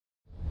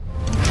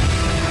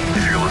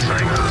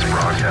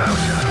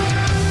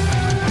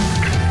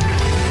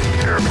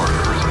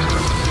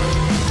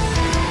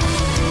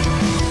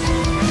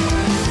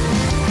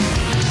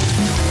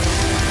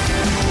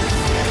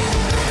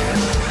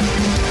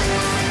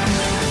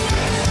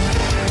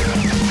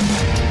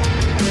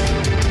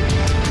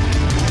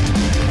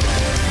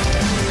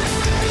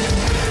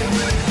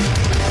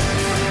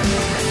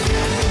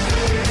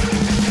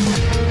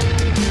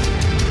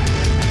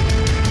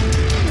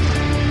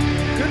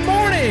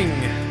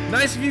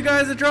Nice of you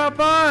guys to drop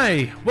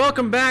by.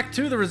 Welcome back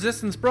to the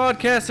Resistance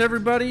broadcast,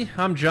 everybody.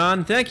 I'm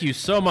John. Thank you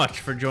so much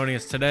for joining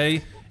us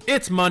today.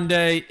 It's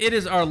Monday. It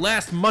is our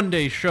last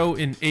Monday show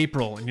in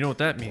April, and you know what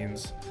that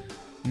means.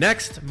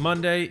 Next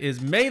Monday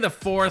is May the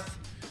 4th,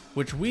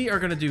 which we are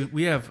going to do.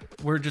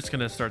 We're just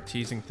going to start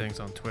teasing things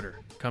on Twitter.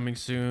 Coming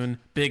soon.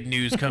 Big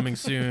news coming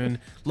soon.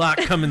 Lot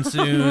coming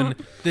soon.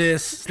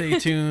 This. Stay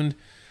tuned.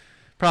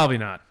 Probably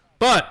not.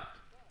 But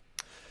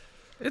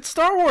it's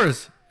Star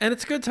Wars, and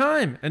it's a good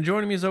time. And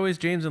joining me as always,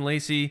 James and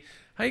Lacey.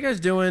 How you guys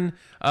doing?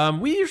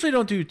 We usually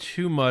don't do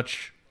too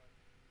much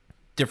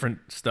different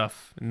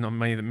stuff on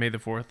May the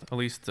 4th, at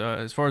least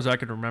as far as I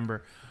could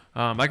remember.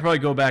 I could probably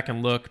go back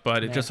and look,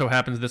 but it just so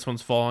happens this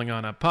one's falling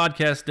on a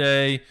podcast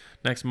day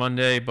next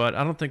Monday. But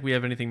I don't think we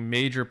have anything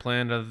major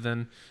planned other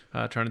than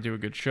trying to do a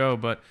good show.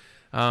 But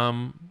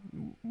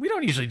we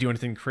don't usually do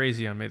anything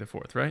crazy on May the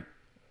 4th, right?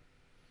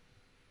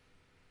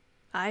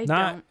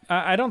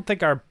 I don't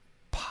think our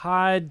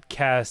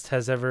podcast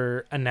has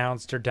ever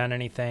announced or done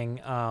anything.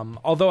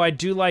 Although I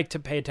do like to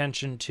pay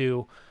attention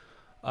to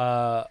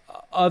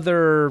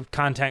other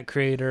content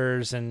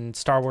creators and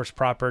Star Wars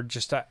proper.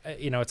 Just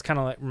it's kind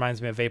of like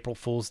reminds me of April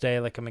Fool's Day.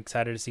 Like I'm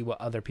excited to see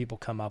what other people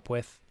come up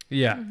with.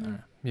 Yeah, mm-hmm.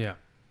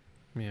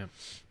 yeah.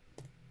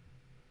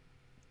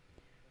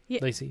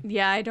 Lacey?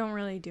 Yeah, I don't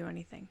really do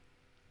anything,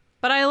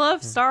 but I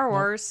love Star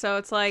Wars, so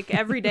it's like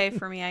every day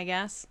for me, I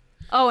guess.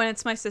 Oh, and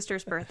it's my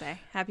sister's birthday.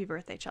 Happy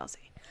birthday,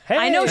 Chelsea. Hey!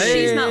 I know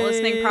she's not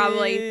listening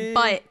probably,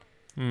 but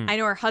I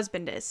know her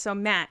husband is. So,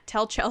 Matt,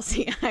 tell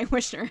Chelsea I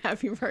wish her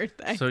happy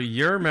birthday. So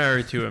you're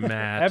married to a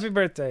Matt. Happy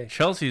birthday.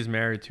 Chelsea's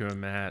married to a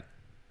Matt.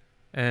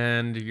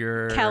 And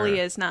Kelly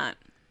is not.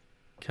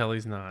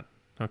 Kelly's not.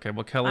 Okay,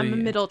 well, Kelly... I'm a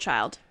middle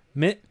child.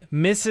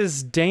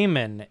 Mrs.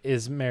 Damon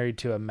is married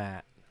to a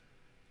Matt.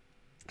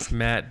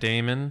 Matt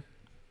Damon?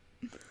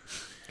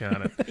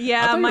 Got it.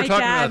 Yeah, my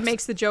dad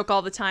makes the joke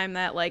all the time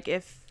that, like,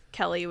 if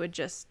Kelly would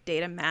just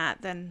date a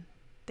Matt, then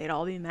they'd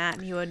all be Matt,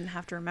 and he wouldn't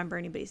have to remember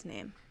anybody's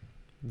name.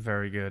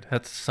 Very good.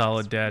 That's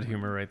solid dad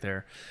humor right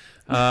there.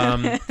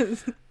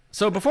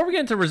 So before we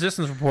get into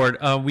Resistance Report,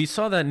 we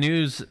saw that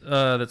news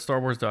that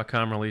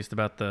StarWars.com released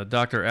about the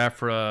Dr.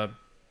 Aphra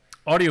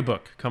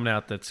audiobook coming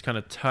out that's kind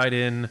of tied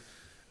in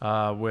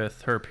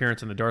with her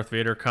appearance in the Darth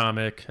Vader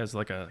comic as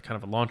like a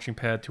kind of a launching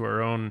pad to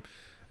her own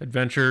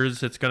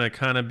adventures. It's going to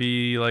kind of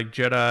be like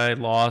Jedi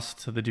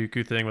Lost, the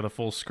Dooku thing with a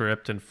full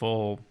script and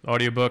full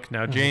audiobook.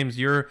 Now, James,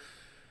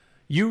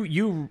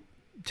 you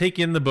take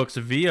in the books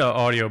via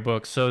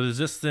audiobook. So does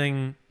this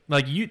thing,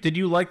 like, did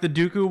you like the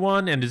Dooku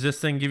one? And does this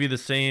thing give you the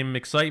same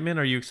excitement?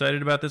 Are you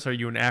excited about this? Are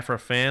you an Aphra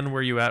fan? Where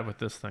are you at with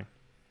this thing?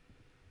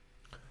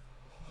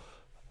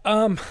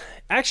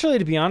 Actually,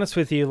 to be honest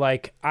with you,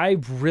 like, I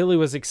really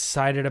was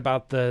excited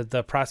about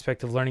the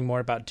prospect of learning more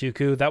about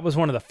Dooku. That was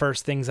one of the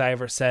first things I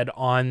ever said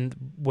on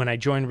when I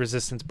joined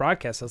Resistance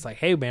Broadcast. I was like,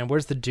 hey man,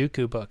 where's the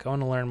Dooku book? I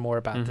want to learn more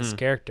about this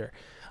character.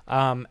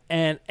 And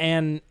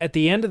at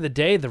the end of the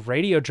day, the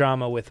radio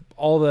drama with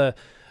all the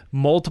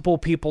multiple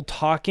people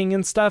talking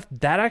and stuff,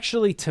 that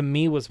actually to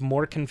me was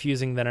more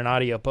confusing than an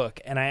audiobook.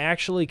 And I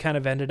actually kind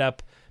of ended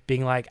up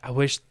being like, I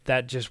wish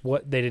that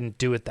they didn't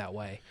do it that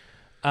way.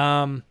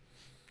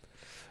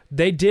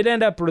 They did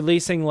end up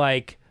releasing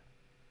like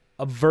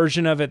a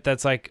version of it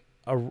that's like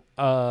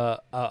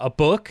a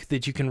book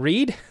that you can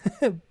read,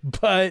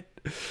 but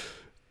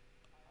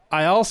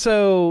I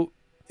also,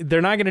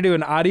 they're not going to do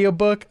an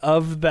audiobook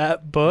of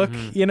that book,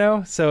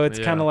 so it's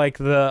kind of like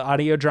the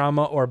audio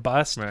drama or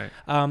bust. Right.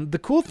 The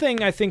cool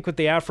thing I think with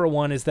the Aphra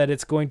one is that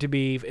it's going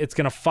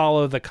to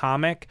follow the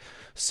comic.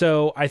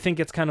 So I think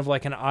it's kind of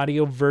like an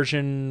audio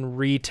version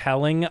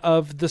retelling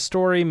of the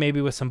story, maybe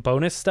with some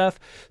bonus stuff.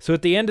 So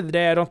at the end of the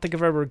day, I don't think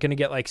I'm ever going to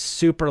get like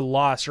super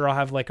lost, or I'll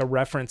have like a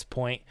reference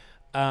point.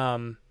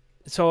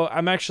 So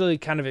I'm actually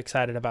kind of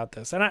excited about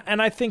this.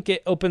 And I think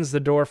it opens the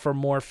door for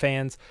more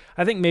fans.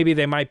 I think maybe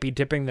they might be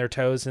dipping their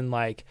toes in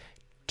like,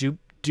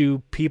 do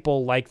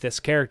people like this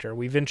character?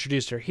 We've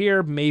introduced her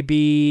here.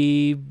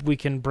 Maybe we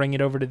can bring it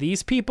over to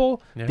these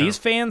people, these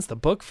fans, the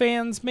book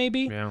fans,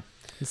 maybe. Yeah.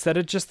 Instead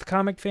of just the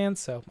comic fans.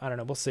 So I don't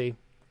know. We'll see.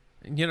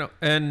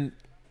 And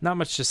not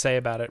much to say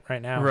about it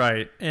right now.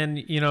 Right.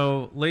 And,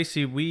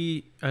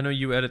 Lacey, I know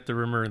you edit the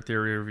Rumor and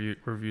Theory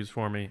reviews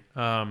for me,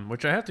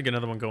 which I have to get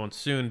another one going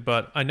soon.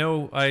 But I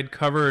know I had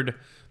covered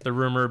the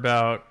rumor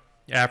about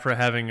Aphra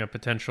having a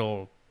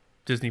potential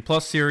Disney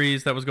Plus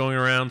series that was going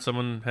around.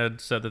 Someone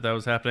had said that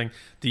was happening.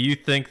 Do you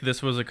think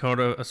this was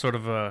a sort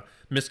of a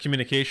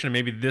miscommunication, and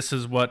maybe this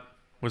is what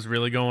was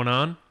really going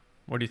on?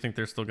 Or do you think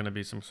there's still going to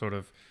be some sort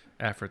of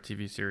Aphra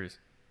TV series?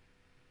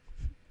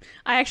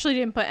 I actually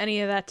didn't put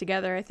any of that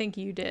together. I think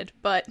you did,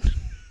 but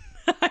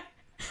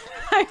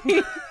I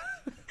mean,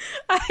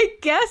 I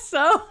guess so.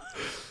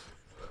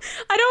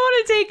 I don't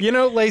want to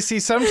take... Lacey,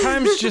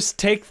 sometimes just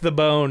take the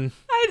bone.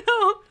 I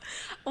don't.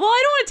 Well,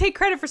 I don't want to take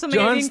credit for something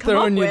I didn't come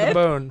up with. John's throwing you the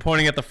bone.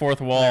 Pointing at the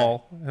fourth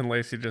wall, and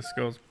Lacey just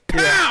goes,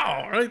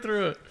 pow! Right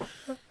through it.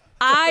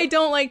 I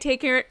don't like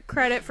taking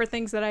credit for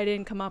things that I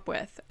didn't come up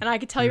with. And I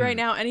can tell you right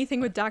now, anything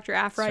with Dr.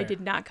 Aphra, I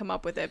did not come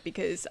up with it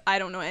because I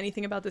don't know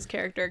anything about this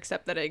character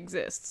except that it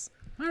exists.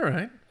 All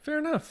right. Fair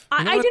enough.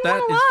 I didn't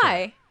want to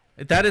lie.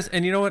 That is,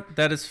 and you know what?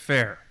 That is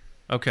fair.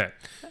 Okay.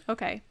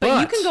 Okay.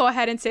 But you can go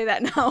ahead and say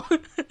that now.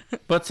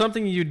 But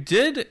something you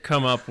did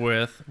come up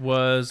with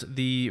was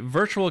the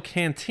virtual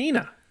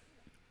cantina.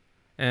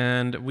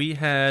 And we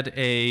had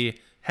a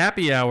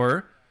happy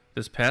hour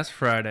this past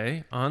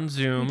Friday on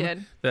Zoom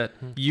that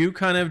you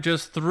kind of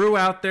just threw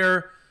out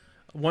there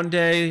one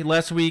day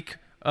last week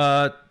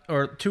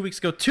or 2 weeks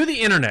ago to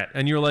the internet.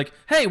 And you were like,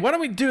 hey, why don't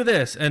we do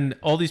this? And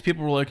all these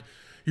people were like,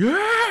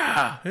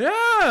 yeah,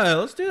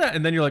 let's do that.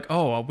 And then you're like,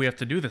 oh, well, we have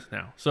to do this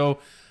now. So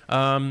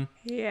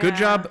good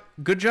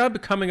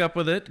job coming up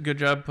with it. Good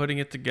job putting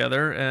it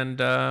together.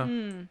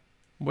 And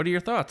what are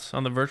your thoughts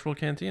on the virtual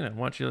cantina?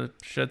 Why don't you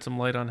shed some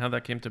light on how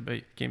that came to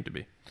be?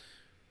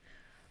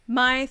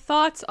 My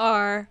thoughts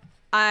are,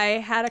 I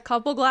had a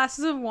couple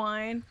glasses of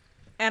wine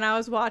and I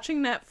was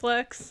watching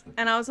Netflix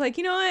and I was like,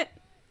 you know what?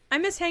 I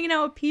miss hanging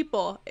out with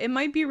people. It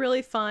might be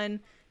really fun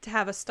to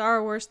have a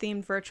Star Wars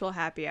themed virtual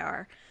happy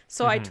hour.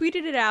 So I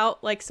tweeted it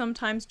out. Like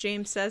sometimes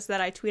James says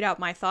that I tweet out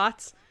my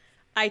thoughts.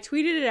 I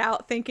tweeted it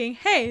out thinking,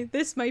 hey,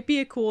 this might be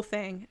a cool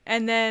thing.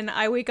 And then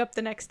I wake up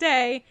the next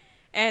day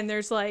and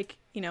there's like,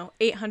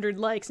 800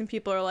 likes and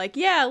people are like,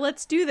 yeah,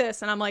 let's do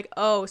this. And I'm like,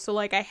 oh, so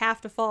like I have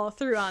to follow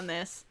through on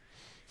this.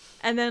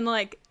 And then,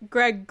 like,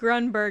 Greg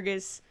Grunberg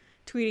is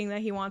tweeting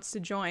that he wants to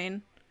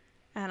join.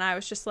 And I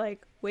was just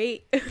like,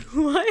 wait,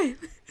 what?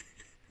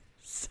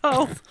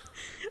 So,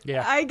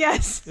 yeah, I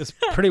guess. It's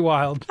pretty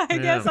wild. I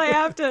guess I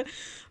have to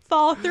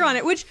follow through on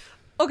it. Which,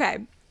 okay,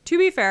 to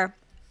be fair,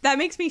 that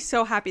makes me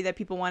so happy that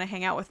people want to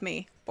hang out with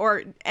me.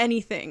 Or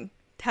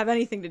have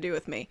anything to do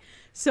with me.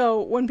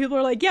 So, when people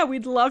are like, yeah,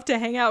 we'd love to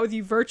hang out with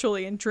you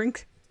virtually and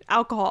drink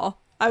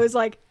alcohol, I was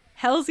like,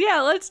 hells yeah,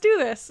 let's do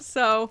this.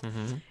 So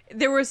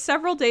there were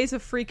several days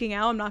of freaking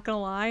out, I'm not gonna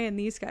lie, and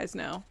these guys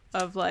know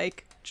of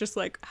like just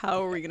like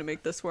how are we gonna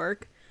make this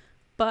work.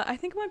 But I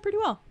think it went pretty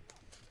well.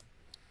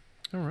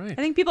 All right. I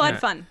think people had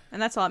fun, and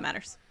that's all that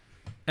matters.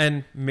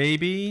 And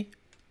maybe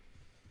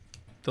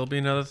there'll be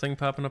another thing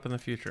popping up in the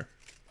future,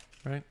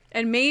 right?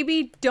 And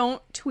maybe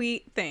don't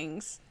tweet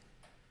things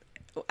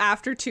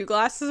after 2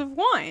 glasses of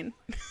wine.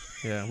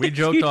 Yeah, we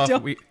joked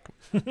off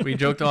we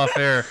joked off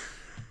air.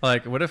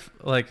 Like, what if,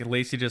 like,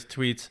 Lacey just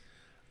tweets,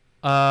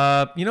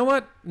 you know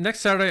what?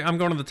 Next Saturday, I'm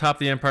going to the top of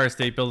the Empire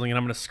State Building, and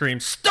I'm going to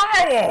scream, Star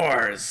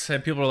Wars!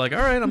 And people are like, all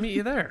right, I'll meet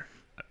you there.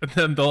 And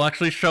then they'll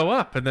actually show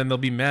up, and then they'll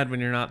be mad when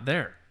you're not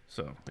there.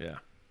 So, yeah.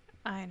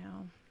 I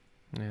know.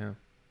 Yeah.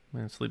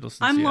 Man, sleepless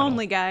in I'm Seattle.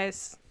 Lonely,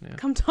 guys. Yeah.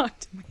 Come talk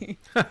to me.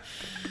 All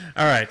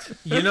right.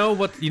 You know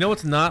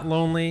what's not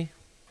lonely?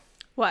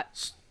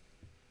 What?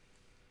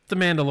 The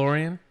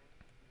Mandalorian.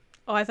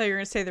 Oh, I thought you were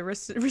going to say the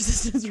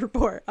Resistance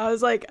Report. I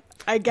was like,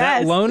 I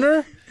guess. That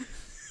loner?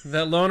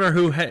 That loner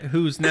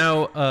who's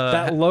now...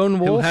 that lone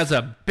wolf? Who has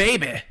a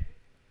baby.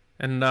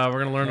 And we're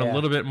going to learn a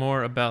little bit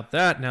more about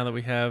that now that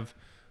we have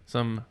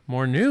some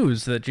more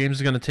news that James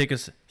is going to take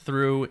us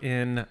through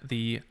in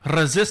the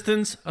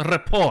Resistance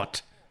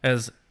Report,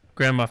 as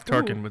Grand Moff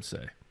Tarkin would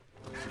say.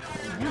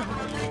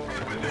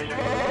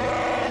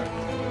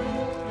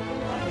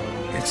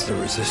 It's the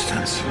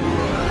Resistance.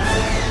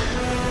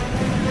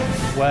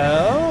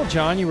 Well,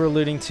 John, you were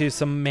alluding to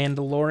some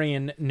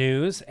Mandalorian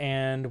news,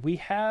 and we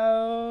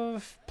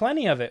have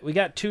plenty of it. We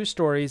got 2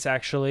 stories,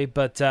 actually,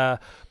 but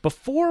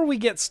before we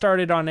get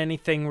started on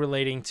anything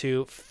relating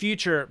to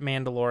future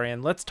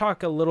Mandalorian, let's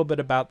talk a little bit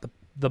about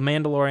the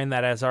Mandalorian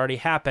that has already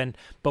happened,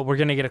 but we're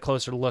going to get a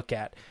closer look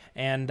at.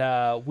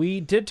 And we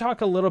did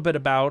talk a little bit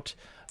about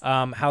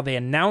how they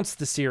announced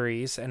the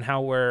series and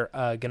how we're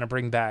going to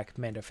bring back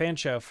Mando Fan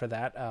Show for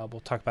that.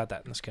 We'll talk about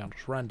that in the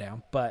Scoundrels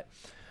Rundown, but...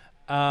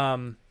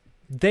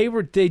 They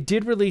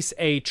did release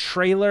a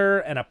trailer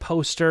and a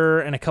poster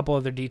and a couple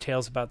other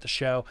details about the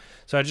show.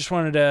 So I just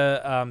wanted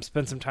to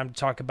spend some time to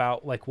talk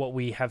about like what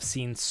we have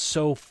seen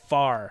so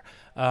far.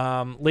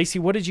 Lacey,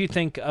 what did you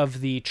think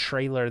of the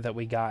trailer that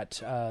we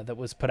got that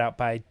was put out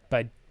by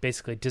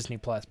basically Disney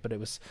Plus, but it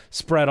was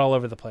spread all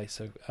over the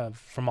place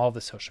from all the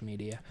social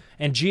media,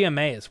 and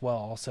GMA as well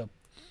also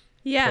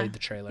played the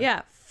trailer.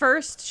 Yeah.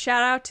 First,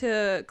 shout out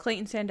to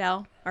Clayton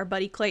Sandell, our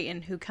buddy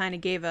Clayton, who kind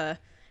of gave a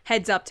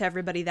heads up to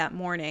everybody that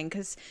morning,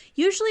 because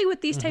usually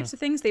with these types of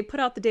things they put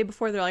out the day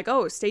before. They're like,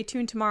 oh, stay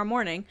tuned tomorrow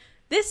morning.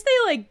 This they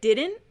like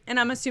didn't, and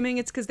I'm assuming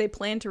it's because they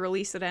planned to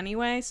release it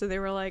anyway, so they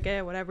were like,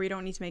 whatever, you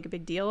don't need to make a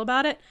big deal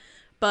about it.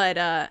 But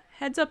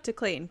heads up to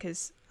Clayton,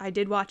 because I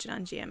did watch it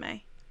on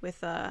GMA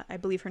with I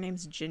believe her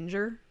name's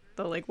Ginger,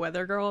 the like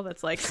weather girl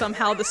that's like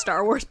somehow the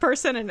Star Wars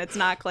person, and it's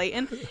not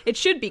Clayton. It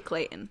should be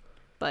Clayton,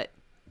 but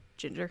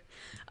Ginger.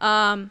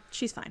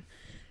 She's fine.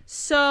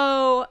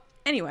 So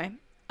anyway,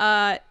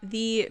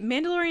 the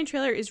Mandalorian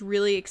trailer is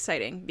really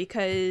exciting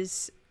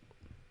because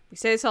we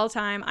say this all the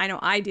time. I know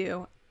I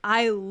do.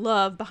 I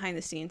love behind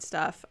the scenes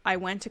stuff. I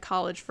went to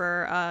college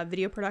for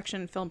video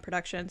production, film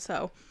production.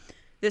 So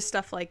this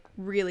stuff like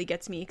really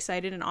gets me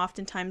excited, and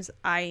oftentimes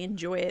I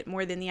enjoy it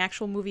more than the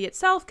actual movie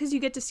itself, because you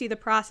get to see the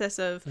process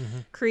of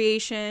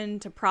creation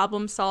to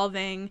problem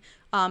solving.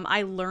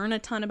 I learn a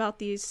ton about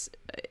these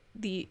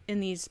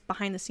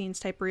behind the scenes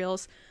type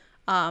reels.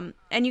 And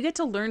you get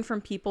to learn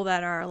from people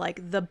that are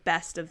like the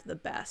best of the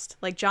best.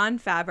 Like Jon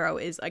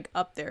Favreau is like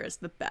up there as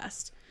the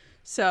best.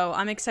 So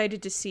I'm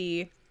excited to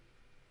see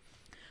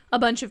a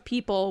bunch of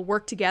people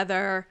work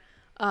together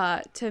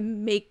to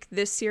make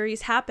this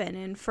series happen.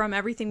 And from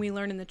everything we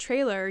learned in the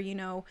trailer, you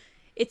know,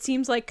 it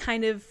seems like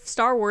kind of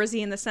Star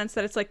Warsy in the sense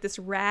that it's like this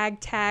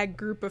ragtag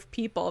group of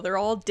people. They're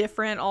all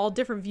different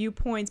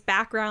viewpoints,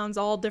 backgrounds,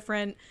 all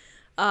different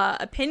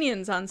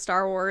opinions on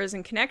Star Wars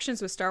and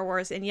connections with Star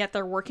Wars, and yet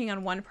they're working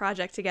on one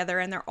project together,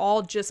 and they're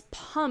all just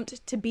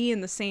pumped to be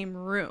in the same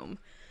room.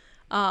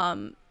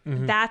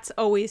 That's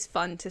always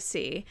fun to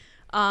see.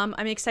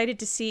 I'm excited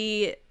to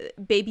see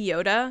Baby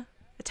Yoda,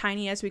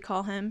 Tiny as we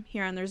call him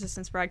here on the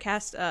Resistance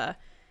broadcast,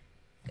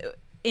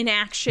 in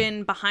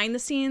action behind the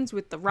scenes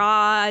with the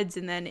rods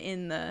and then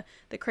in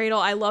the cradle.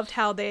 I loved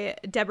how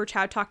Deborah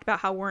Chow talked about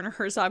how Werner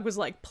Herzog was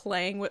like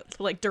playing with,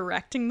 like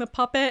directing the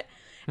puppet,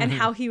 and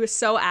how he was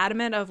so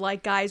adamant of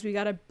like, guys, we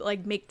gotta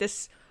like make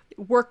this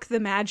work, the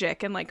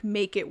magic, and like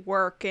make it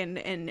work,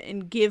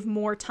 and give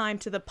more time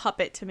to the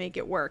puppet to make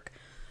it work.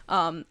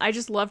 I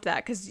just loved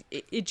that, because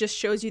it just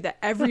shows you that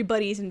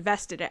everybody's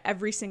invested at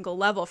every single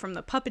level, from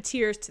the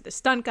puppeteers to the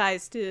stunt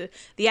guys to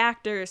the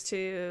actors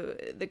to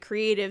the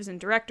creatives and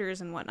directors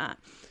and whatnot.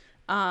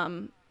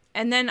 And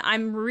then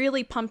I'm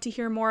really pumped to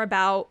hear more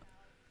about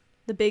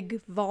the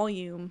big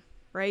volume,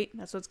 right?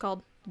 That's what it's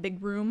called, the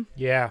big room.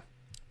 Yeah.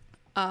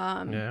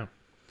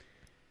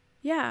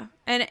 Yeah,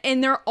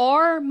 and there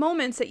are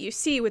moments that you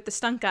see with the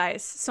stunt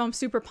guys, so I'm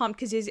super pumped,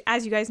 because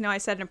as you guys know, I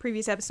said in a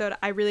previous episode,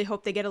 I really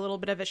hope they get a little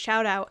bit of a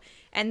shout out,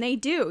 and they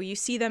do. You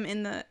see them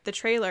in the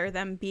trailer,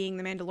 them being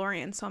the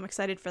Mandalorian, so I'm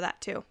excited for that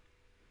too.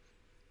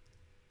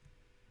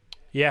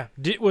 Yeah.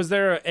 Was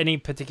there any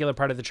particular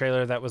part of the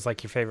trailer that was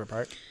like your favorite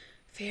part?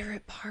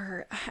 Favorite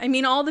part? I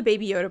mean, all the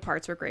Baby Yoda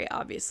parts were great,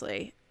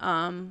 obviously,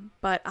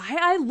 but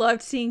I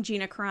loved seeing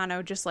Gina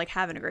Carano just like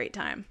having a great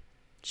time.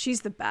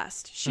 She's the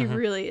best. She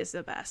really is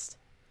the best.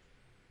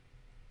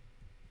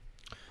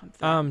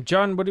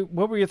 John,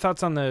 what were your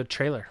thoughts on the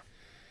trailer?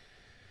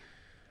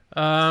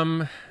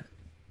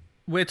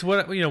 It's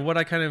what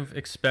I kind of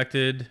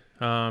expected.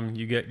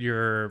 You get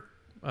your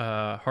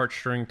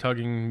heartstring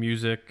tugging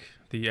music,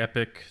 the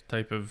epic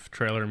type of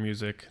trailer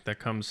music that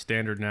comes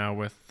standard now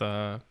with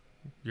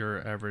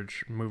your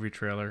average movie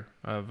trailer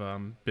of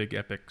big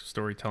epic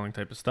storytelling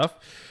type of stuff.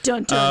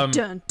 Dun dun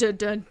dun dun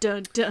dun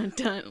dun dun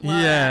dun.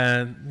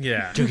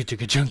 Yeah.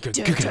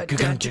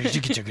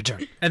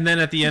 And then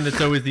at the end,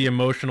 it's always the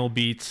emotional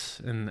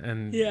beats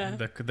and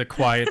the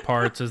quiet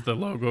parts as the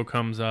logo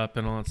comes up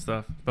and all that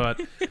stuff.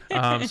 But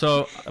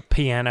so a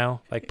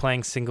piano, like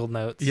playing single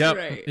notes. Yep.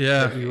 Right.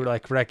 Yeah. That you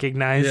like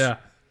recognize. Yeah.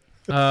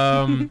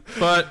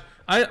 But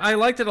I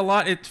liked it a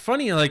lot. It's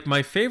funny. Like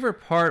my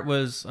favorite part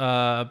was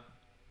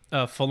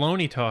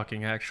Filoni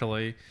talking,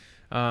 actually,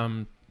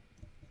 in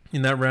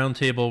that round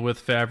table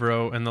with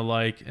Favreau and the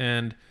like,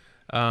 and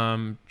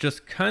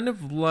just kind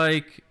of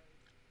like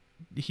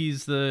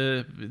he's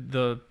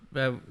the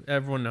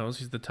everyone knows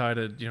he's the tie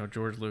to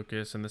George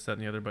Lucas and this, that,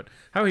 and the other, but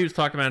how he was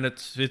talking about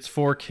it's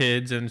for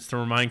kids, and it's to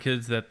remind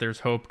kids that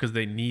there's hope because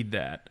they need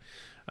that,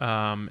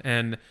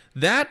 and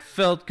that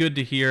felt good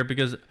to hear,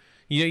 because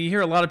you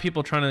hear a lot of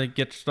people trying to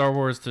get Star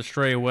Wars to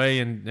stray away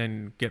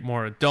and get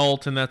more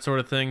adult and that sort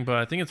of thing. But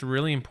I think it's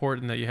really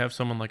important that you have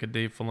someone like a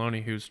Dave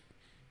Filoni who's,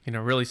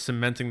 really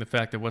cementing the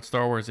fact that what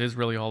Star Wars is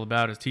really all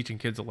about is teaching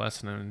kids a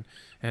lesson,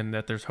 and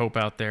that there's hope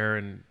out there,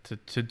 and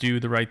to do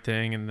the right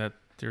thing, and that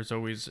there's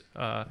always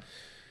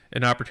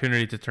an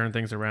opportunity to turn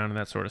things around and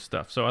that sort of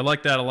stuff. So I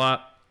like that a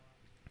lot.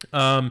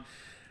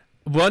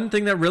 One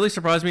thing that really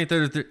surprised me,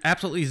 there's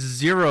absolutely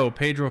zero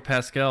Pedro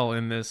Pascal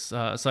in this,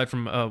 aside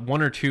from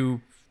one or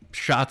two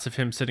shots of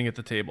him sitting at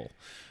the table.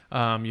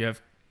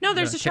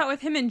 There's a shot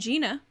with him and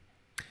Gina.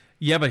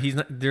 Yeah, but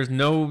there's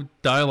no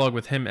dialogue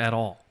with him at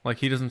all. Like,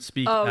 he doesn't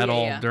speak at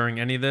all during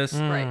any of this.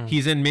 Right.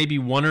 He's in maybe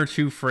one or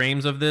two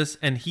frames of this,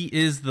 and he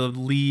is the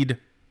lead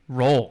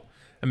role.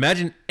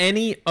 Imagine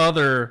any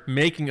other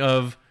making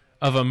of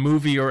a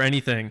movie or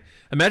anything.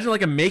 Imagine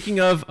like a making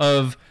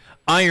of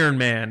Iron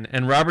Man,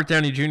 and Robert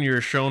Downey Jr.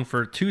 is shown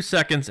for 2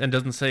 seconds and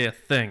doesn't say a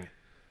thing.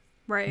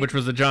 Right. Which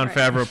was a Jon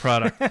Favreau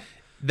product.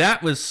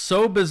 That was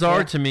so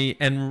bizarre to me,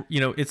 and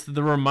it's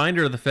the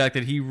reminder of the fact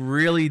that he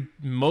really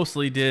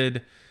mostly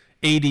did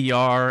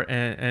ADR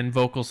and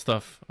vocal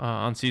stuff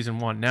on season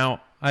 1.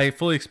 Now, I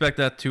fully expect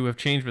that to have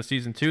changed with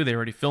season 2. They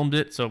already filmed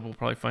it, so we'll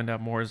probably find out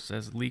more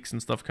as leaks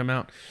and stuff come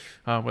out,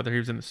 whether he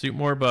was in the suit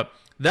more. But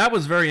that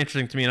was very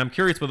interesting to me, and I'm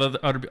curious what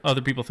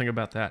other people think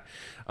about that.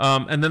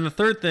 And then the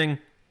third thing,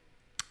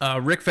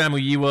 Rick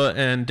Famuyiwa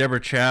and Deborah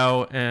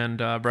Chow and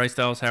Bryce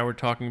Dallas Howard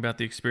talking about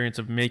the experience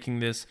of making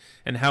this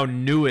and how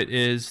new it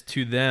is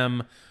to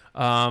them.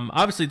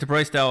 Obviously, to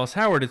Bryce Dallas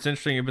Howard, it's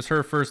interesting. It was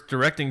her first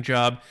directing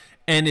job,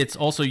 and it's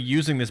also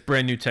using this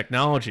brand new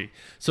technology.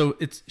 So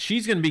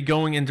she's going to be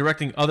going and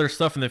directing other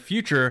stuff in the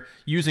future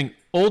using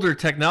older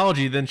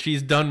technology than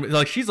she's done.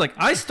 Like, she's like,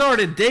 I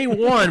started day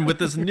one with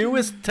this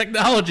newest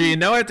technology, and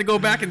now I have to go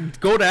back and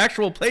go to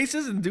actual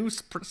places and do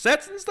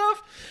sets and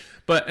stuff.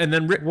 But and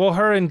then well,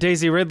 her and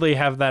Daisy Ridley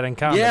have that in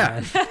common.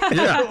 Yeah,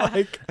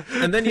 yeah.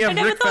 And then you have I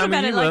never Rick thought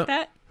about it Famuyiwa. like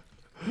that.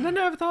 I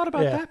never thought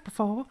about that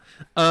before.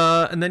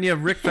 And then you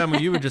have Rick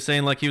Famuyiwa just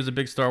saying like he was a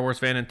big Star Wars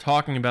fan and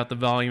talking about the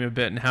volume a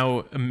bit and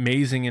how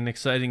amazing and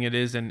exciting it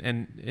is, and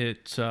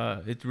it's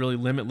really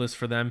limitless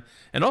for them,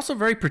 and also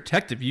very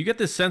protective. You get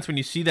this sense when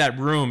you see that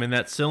room and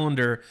that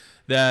cylinder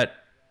that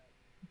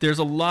there's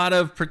a lot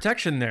of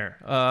protection there,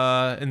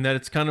 and that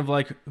it's kind of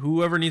like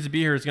whoever needs to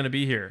be here is going to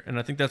be here. And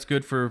I think that's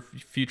good for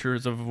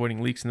futures of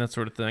avoiding leaks and that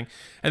sort of thing.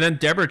 And then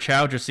Deborah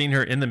Chow, just seeing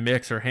her in the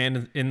mix, her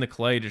hand in the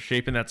clay, just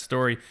shaping that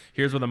story.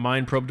 Here's where the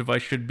mind probe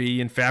device should be.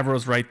 And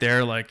Favreau's right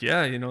there like,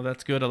 yeah,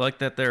 that's good. I like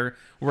that they're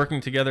working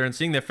together, and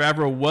seeing that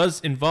Favreau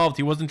was involved.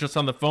 He wasn't just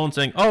on the phone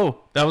saying,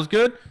 oh, that was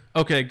good?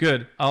 Okay,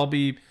 good. I'll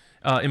be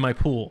in my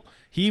pool.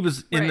 He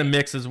was in the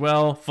mix as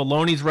well.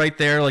 Filoni's right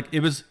there. Like, it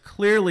was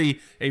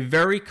clearly a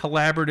very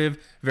collaborative,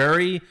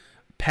 very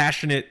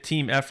passionate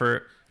team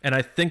effort. And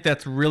I think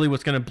that's really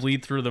what's going to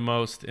bleed through the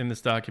most in this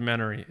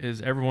documentary,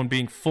 is everyone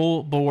being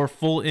full bore,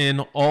 full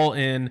in, all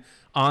in,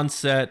 on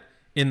set,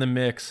 in the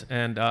mix.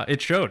 And it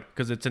showed,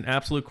 because it's an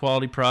absolute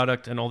quality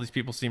product, and all these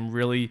people seem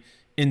really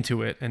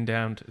into it and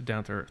down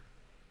to earth.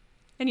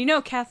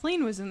 And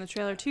Kathleen was in the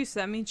trailer too,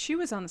 so that means she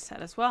was on the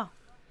set as well.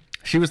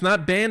 She was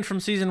not banned from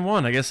season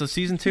 1. I guess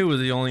season 2 was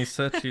the only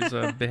set she's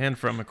banned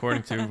from,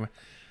 according to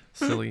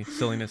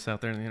silliness out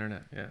there on the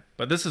internet. Yeah,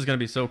 but this is going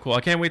to be so cool. I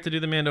can't wait to do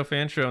the Mando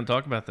fan show and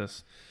talk about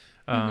this.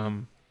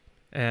 And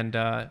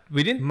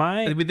we didn't.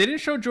 They didn't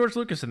show George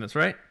Lucas in this,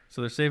 right?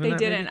 So they're saving. They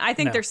didn't. Maybe? I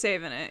think they're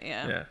saving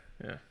it.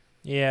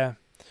 Yeah.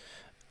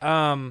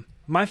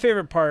 My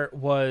favorite part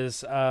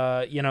was,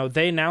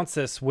 they announced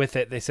this with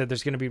it. They said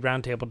there's going to be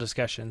roundtable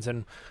discussions,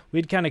 and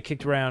we'd kind of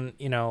kicked around,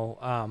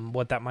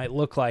 what that might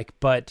look like.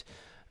 But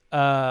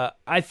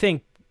I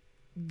think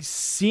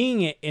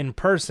seeing it in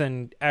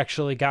person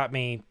actually got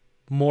me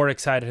more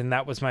excited, and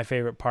that was my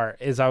favorite part.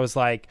 Is I was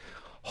like,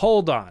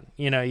 hold on,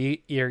 you're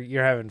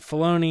having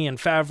Filoni and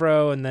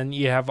Favreau, and then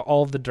you have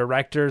all the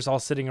directors all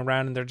sitting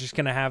around, and they're just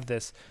going to have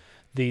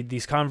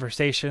these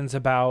conversations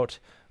about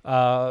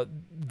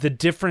the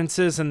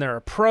differences in their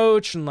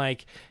approach, and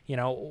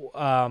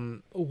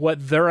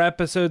what their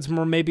episodes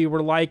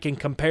were like in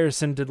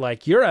comparison to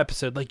like your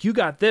episode. Like, you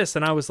got this,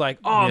 and I was like,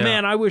 oh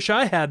man, I wish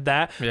I had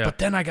that. But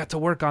then I got to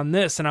work on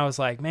this, and I was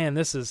like, man,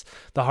 this is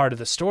the heart of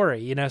the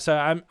story.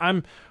 So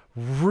I'm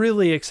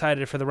really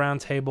excited for the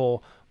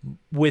roundtable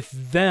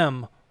with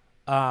them,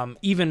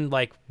 even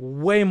like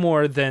way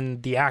more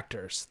than the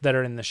actors that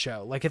are in the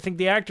show. Like, I think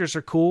the actors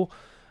are cool.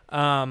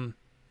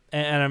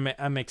 And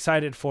I'm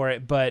excited for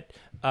it, but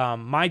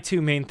my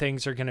two main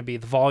things are going to be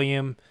the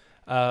volume,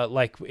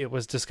 like it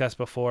was discussed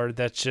before.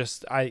 That's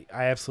just I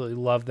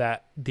absolutely love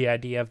the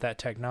idea of that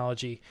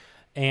technology,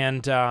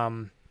 and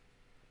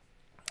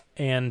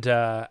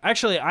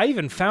actually I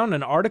even found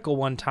an article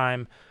one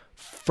time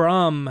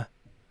from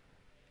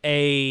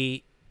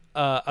a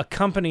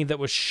company that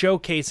was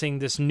showcasing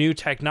this new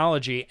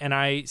technology, and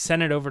I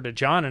sent it over to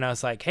John, and I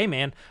was like, hey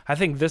man, I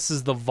think this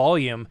is the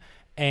volume,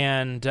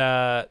 and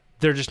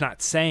they're just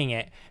not saying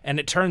it, and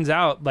it turns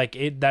out like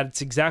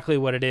that's exactly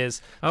what it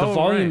is. The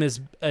volume is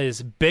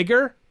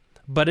bigger,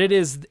 but it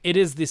is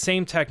the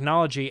same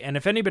technology. And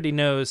if anybody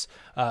knows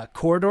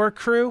Corridor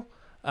Crew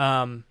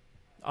on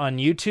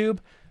YouTube,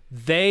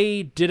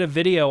 they did a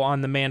video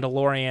on the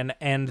Mandalorian,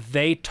 and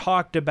they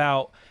talked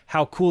about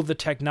how cool the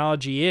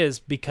technology is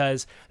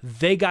because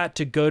they got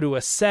to go to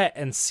a set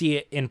and see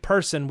it in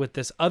person with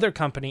this other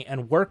company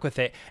and work with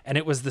it, and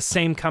it was the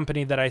same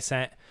company that I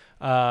sent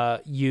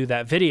you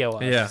that video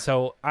of. Yeah.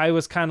 So I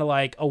was kind of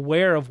like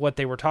aware of what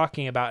they were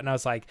talking about, and I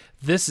was like,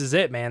 this is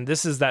it, man.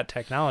 This is that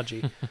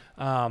technology.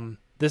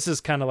 This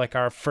is kind of like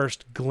our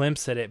first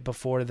glimpse at it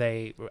before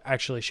they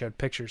actually showed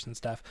pictures and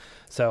stuff.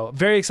 So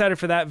very excited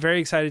for that.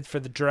 Very excited for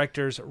the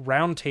director's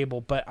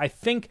roundtable. But I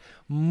think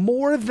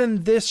more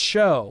than this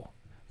show,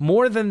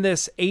 more than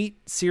this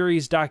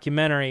 8-series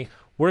documentary,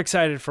 we're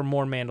excited for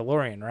more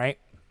Mandalorian, right?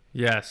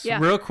 Yes. Yeah.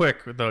 Real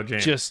quick though,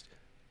 James. Just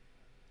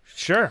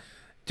sure.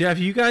 Have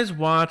you guys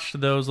watched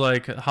those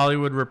like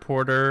Hollywood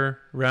Reporter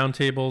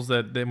roundtables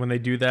that when they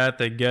do that,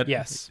 they get...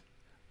 Yes.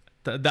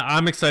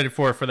 I'm excited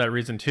for that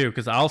reason too,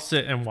 because I'll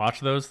sit and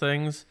watch those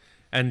things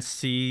and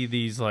see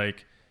these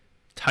like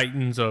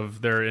titans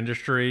of their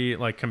industry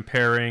like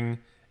comparing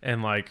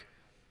and like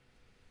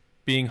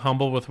being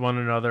humble with one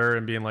another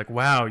and being like,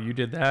 wow, you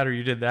did that or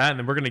you did that, and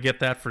then we're gonna get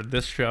that for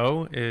this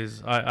show.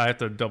 I have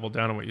to double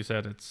down on what you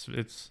said.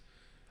 It's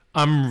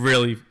I'm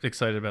really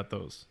excited about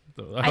those.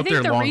 I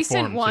think the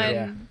recent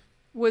one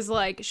was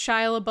like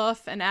Shia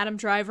LaBeouf and Adam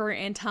Driver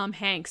and Tom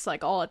Hanks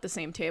like all at the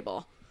same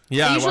table.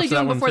 Yeah, they usually do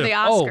them before the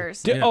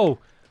Oscars.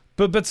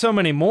 But so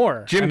many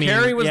more. Jim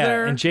Carrey was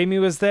there, and Jamie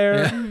was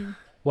there. Yeah.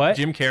 What?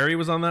 Jim Carrey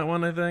was on that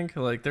one, I think.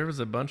 Like, there was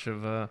a bunch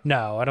of...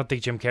 No, I don't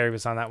think Jim Carrey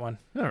was on that one.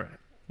 All right.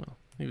 Well,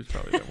 he was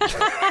probably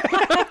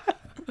that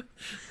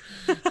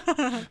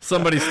one.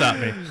 Somebody stop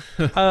me.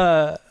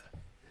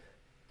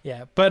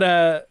 Yeah,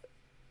 but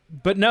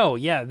no,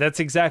 yeah, that's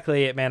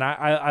exactly it, man.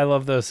 I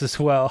love those as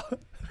well.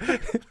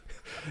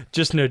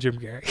 Just no Jim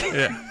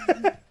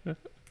Carrey.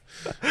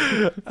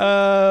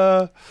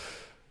 Yeah.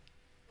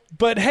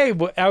 But hey,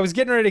 I was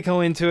getting ready to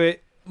go into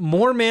it.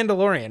 More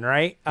Mandalorian,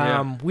 right?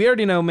 Yeah. We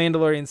already know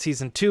Mandalorian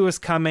season 2 is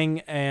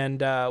coming,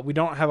 and we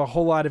don't have a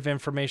whole lot of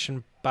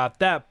information about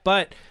that.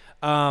 But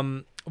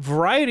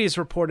Variety is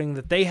reporting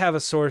that they have a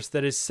source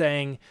that is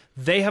saying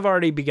they have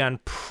already begun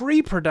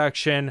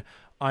pre-production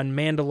on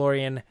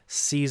Mandalorian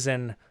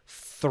season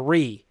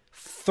 3.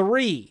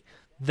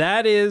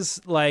 That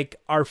is like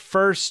our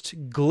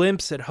first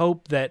glimpse at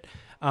hope that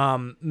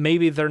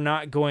maybe they're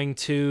not going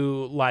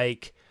to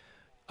like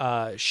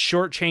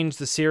shortchange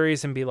the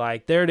series and be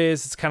like, there it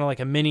is. It's kind of like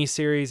a mini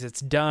series.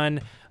 It's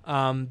done.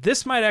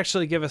 This might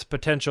actually give us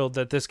potential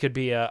that this could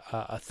be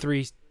a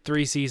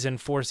three season,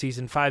 4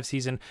 season, 5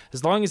 season.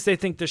 As long as they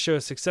think the show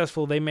is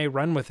successful, they may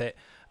run with it.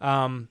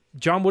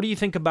 John, what do you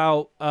think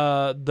about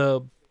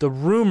the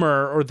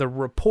rumor or the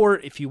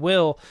report, if you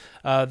will,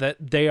 that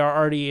they are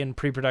already in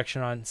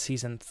pre-production on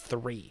season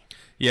 3?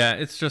 Yeah,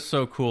 it's just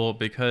so cool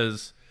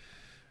because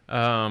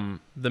The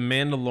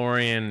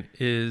Mandalorian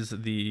is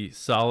the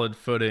solid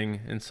footing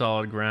and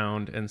solid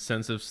ground and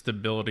sense of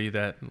stability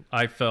that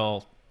I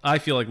feel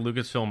like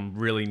Lucasfilm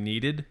really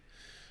needed,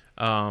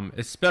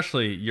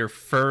 especially your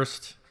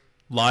first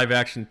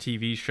live-action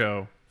TV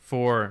show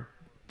for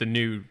the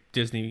new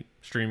Disney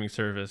streaming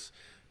service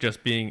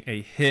just being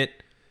a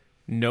hit,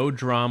 no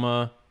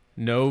drama,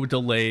 no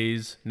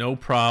delays, no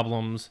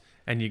problems,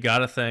 and you got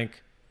to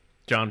thank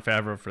Jon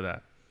Favreau for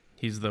that.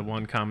 He's the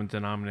one common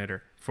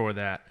denominator for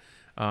that.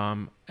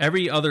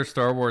 Every other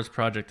Star Wars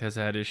project has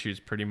had issues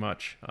pretty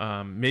much.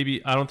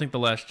 Maybe, I don't think The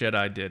Last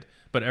Jedi did,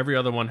 but every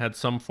other one had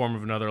some form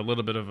of another, a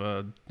little bit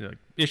of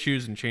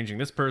issues and changing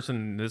this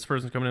person's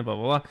coming in, blah,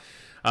 blah,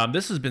 blah.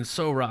 This has been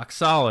so rock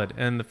solid,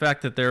 and the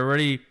fact that they're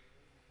already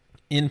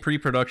in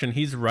pre-production,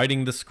 he's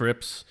writing the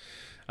scripts.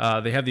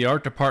 They have the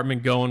art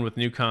department going with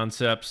new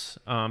concepts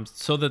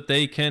so that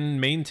they can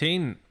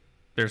maintain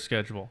their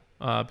schedule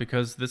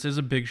because this is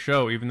a big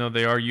show, even though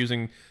they are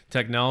using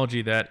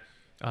technology that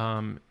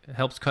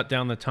helps cut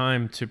down the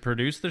time to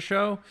produce the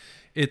show.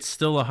 It's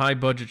still a high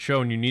budget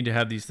show, and you need to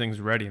have these things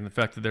ready. And the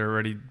fact that they're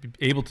already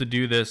able to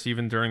do this,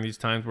 even during these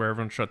times where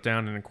everyone's shut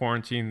down and in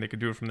quarantine, they could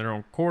do it from their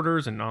own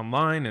quarters and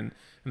online and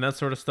that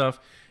sort of stuff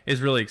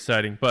is really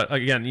exciting. But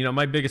again,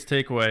 my biggest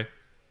takeaway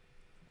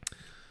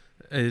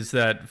is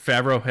that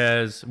Favreau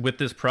has, with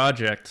this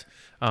project,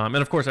 and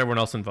of course everyone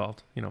else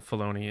involved,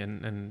 Filoni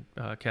and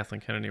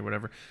Kathleen Kennedy or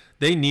whatever,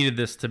 they needed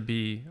this to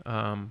be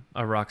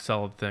a rock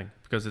solid thing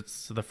because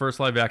it's the first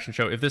live action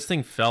show. If this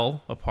thing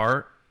fell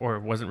apart or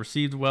wasn't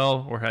received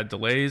well or had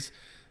delays,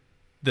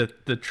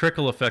 the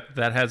trickle effect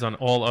that has on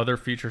all other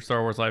future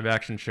Star Wars live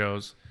action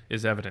shows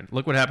is evident.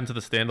 Look what happened to the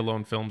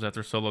standalone films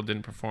after Solo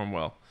didn't perform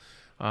well.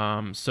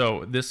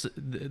 So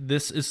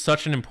this is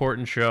such an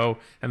important show,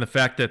 and the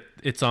fact that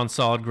it's on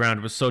solid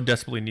ground was so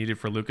desperately needed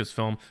for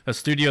Lucasfilm, a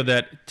studio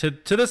that to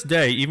this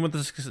day, even with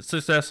the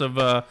success of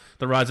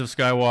The Rise of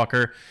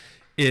Skywalker,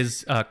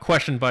 is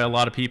questioned by a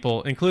lot of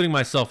people, including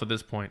myself at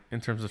this point,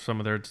 in terms of some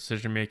of their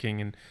decision making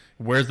and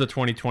where's the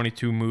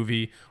 2022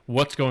 movie,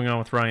 what's going on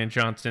with Rian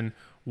Johnson,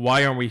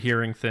 why aren't we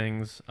hearing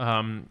things?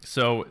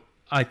 So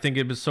I think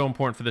it was so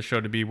important for the show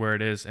to be where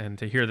it is, and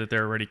to hear that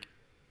they're already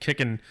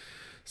kicking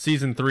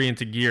season 3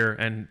 into gear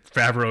and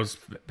Favreau's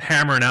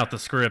hammering out the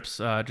scripts.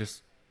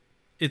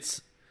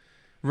 It's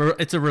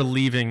a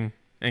relieving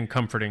and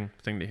comforting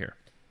thing to hear.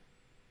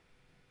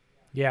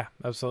 Yeah,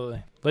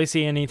 absolutely.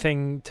 Lacey,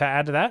 anything to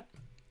add to that?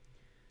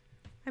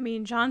 I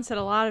mean, John said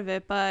a lot of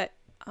it, but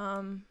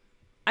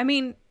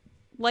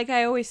like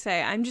I always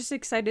say, I'm just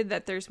excited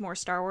that there's more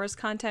Star Wars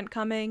content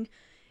coming,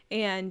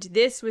 and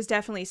this was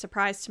definitely a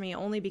surprise to me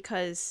only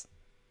because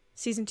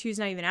season 2 is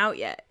not even out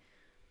yet.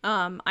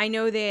 I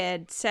know they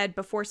had said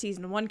before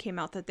season 1 came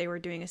out that they were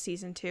doing a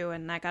season 2,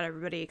 and that got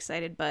everybody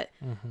excited, but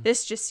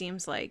this just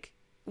seems like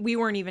we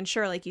weren't even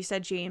sure, like you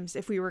said, James,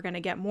 if we were going to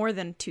get more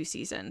than 2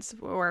 seasons,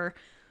 or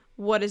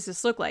what does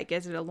this look like?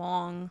 Is it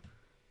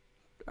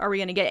are we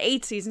going to get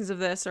 8 seasons of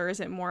this, or is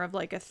it more of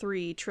like a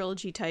 3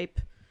 trilogy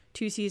type,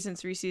 2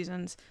 seasons, 3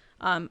 seasons?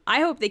 I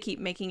hope they keep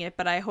making it,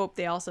 but I hope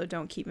they also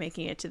don't keep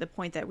making it to the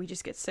point that we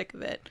just get sick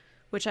of it,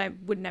 which I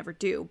would never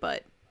do,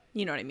 but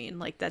you know what I mean?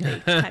 Like that they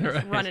kind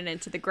of run it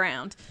into the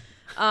ground.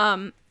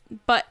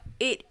 But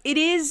it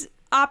is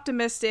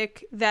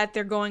optimistic that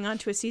they're going on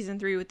to a season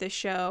 3 with this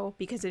show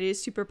because it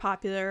is super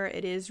popular.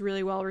 It is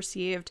really well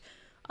received.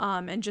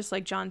 And just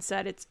like John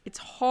said, it's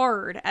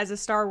hard as a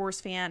Star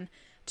Wars fan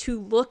to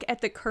look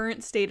at the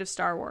current state of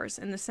Star Wars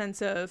in the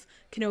sense of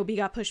Kenobi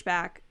got pushed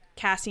back,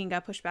 Cassian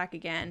got pushed back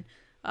again.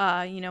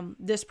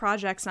 This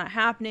project's not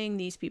happening.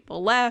 These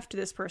people left.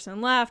 This person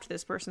left.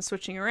 This person's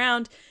switching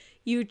around.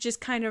 you just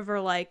kind of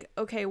are like,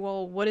 okay,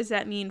 well, what does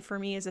that mean for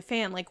me as a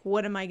fan? Like,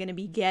 what am I going to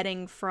be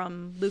getting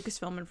from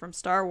Lucasfilm and from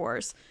Star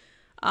Wars?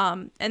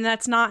 And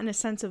that's not in a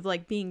sense of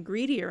like being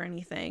greedy or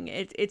anything.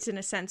 It's in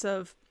a sense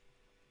of,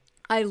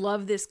 I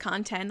love this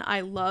content.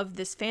 I love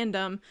this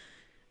fandom.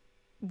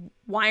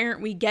 Why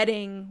aren't we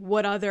getting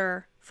what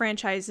other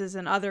franchises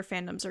and other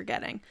fandoms are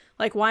getting?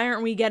 Like, why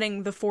aren't we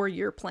getting the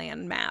 4-year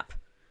plan map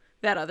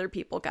that other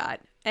people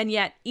got? And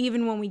yet,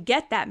 even when we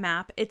get that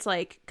map, it's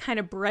like kind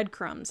of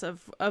breadcrumbs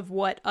of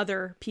what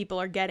other people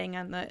are getting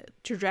on the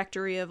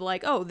trajectory of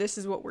like, oh, this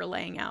is what we're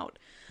laying out.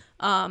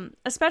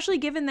 Especially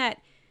given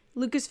that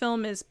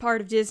Lucasfilm is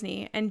part of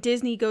Disney, and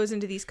Disney goes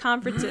into these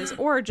conferences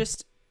or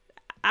just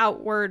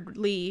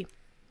outwardly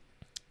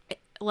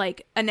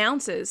like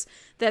announces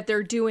that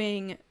they're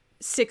doing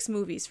 6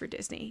 movies for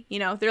Disney. You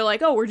know, they're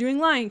like, oh, we're doing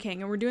Lion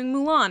King, and we're doing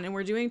Mulan, and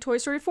we're doing Toy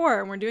Story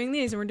 4, and we're doing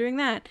these, and we're doing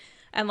that.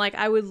 And like,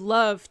 I would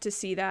love to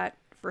see that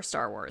for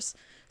Star Wars.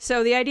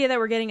 So the idea that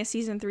we're getting a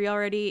season 3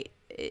 already,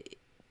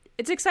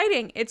 it's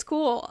exciting. It's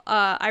cool.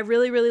 I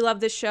really, really love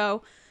this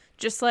show.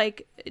 Just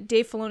like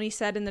Dave Filoni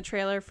said in the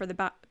trailer for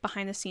the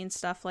behind the scenes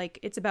stuff, like,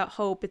 it's about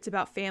hope, it's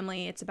about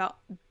family, it's about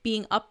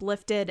being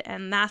uplifted,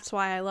 and that's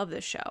why I love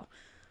this show.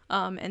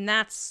 And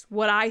that's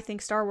what I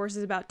think Star Wars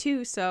is about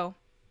too. So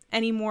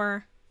any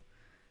more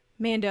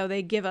Mando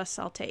they give us,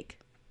 I'll take.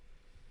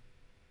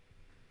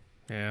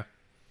 Yeah.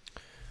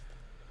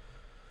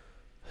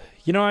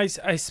 You know, I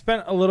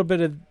spent a little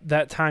bit of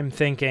that time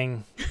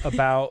thinking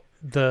about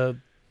the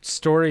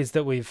stories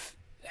that we've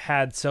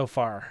had so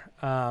far.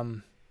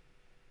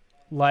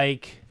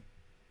 Like,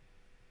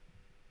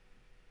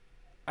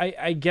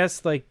 I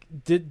guess, like,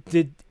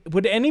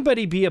 would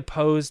anybody be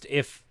opposed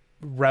if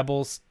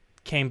Rebels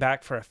came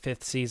back for a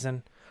 5th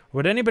season?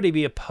 Would anybody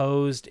be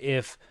opposed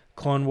if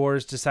Clone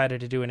Wars decided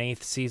to do an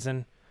 8th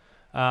season?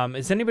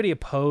 Is anybody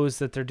opposed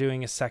that they're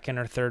doing a 2nd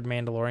or 3rd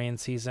Mandalorian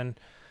season?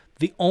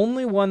 The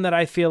only one that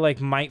I feel like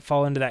might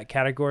fall into that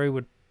category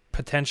would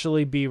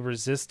potentially be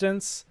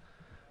Resistance,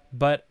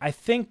 but I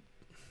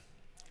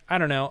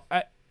don't know.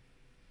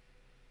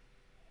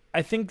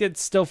 I think it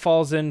still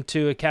falls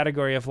into a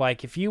category of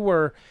like, if you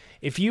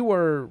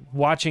were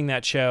watching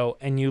that show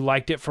and you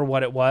liked it for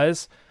what it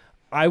was,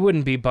 I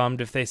wouldn't be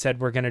bummed if they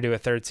said we're going to do a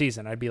 3rd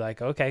season. I'd be like,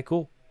 okay,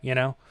 cool. You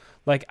know,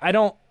 like, I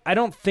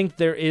don't think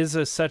there is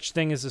a such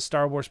thing as a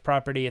Star Wars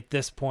property at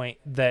this point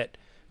that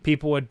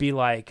people would be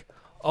like,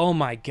 oh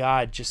my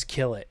God, just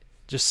kill it.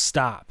 Just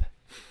stop.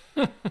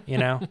 You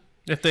know?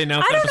 If they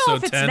announce I don't episode know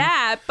if it's 10.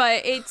 that,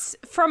 but it's,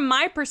 from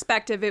my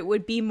perspective, it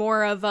would be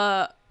more of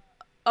a,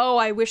 oh,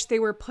 I wish they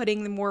were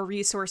putting more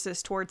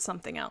resources towards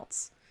something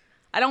else.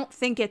 I don't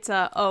think it's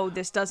a, oh,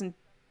 this doesn't,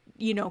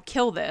 you know,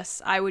 kill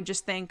this. I would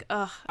just think,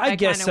 I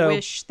kind of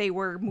wish they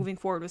were moving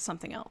forward with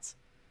something else.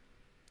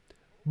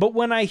 But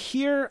when I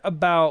hear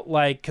about,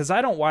 like, because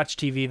I don't watch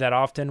TV that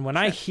often, when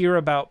I hear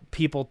about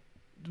people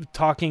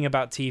talking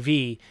about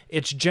TV,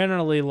 it's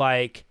generally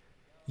like,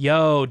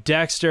 yo,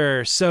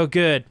 Dexter, so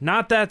good.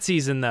 Not that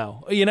season,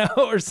 though, you know,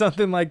 or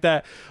something like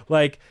that.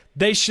 Like,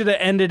 they should have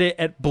ended it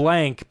at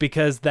blank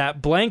because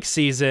that blank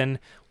season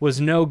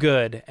was no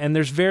good. And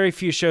there's very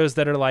few shows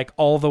that are like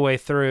all the way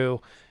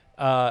through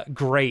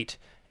great.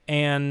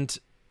 And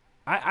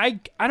I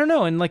don't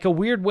know, in like a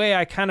weird way,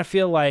 I kind of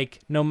feel like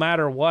no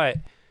matter what,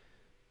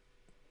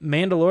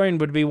 Mandalorian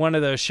would be one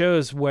of those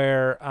shows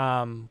where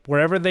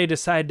wherever they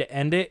decide to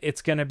end it,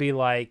 it's going to be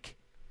like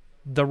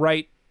the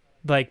right,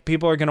 like,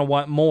 people are going to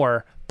want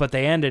more, but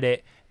they ended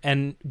it,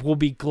 and we'll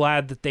be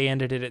glad that they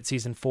ended it at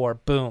season 4.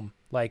 Boom.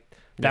 Like,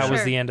 that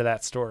was the end of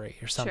that story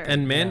or something.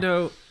 And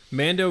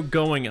Mando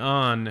going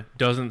on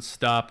doesn't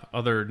stop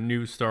other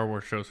new Star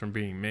Wars shows from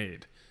being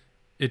made.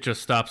 It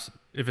just stops.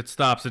 If it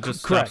stops, it just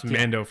stops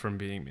Mando from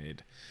being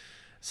made.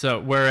 So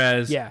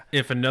whereas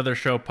if another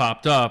show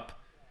popped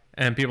up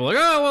and people are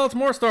like, oh, well, it's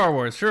more Star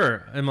Wars,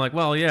 sure. I'm like,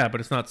 well, yeah, but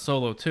it's not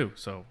Solo too,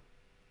 so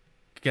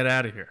get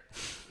out of here.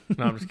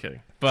 No, I'm just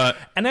kidding. But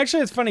and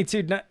actually, it's funny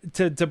too,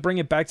 to bring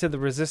it back to the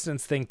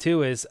Resistance thing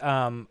too, is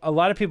a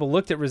lot of people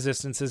looked at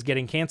Resistance as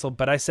getting canceled,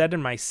 but I said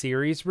in my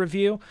series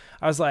review,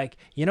 I was like,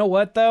 you know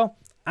what though?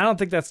 I don't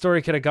think that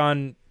story could have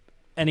gone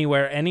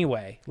anywhere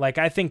anyway. Like,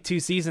 I think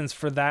 2 seasons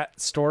for that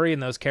story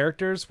and those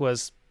characters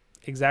was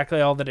exactly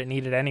all that it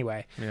needed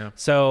anyway. Yeah.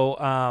 So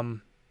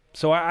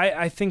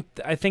I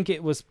think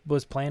it was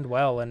planned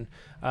well, and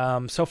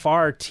so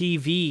far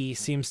TV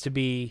seems to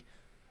be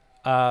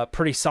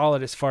pretty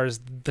solid as far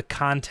as the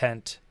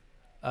content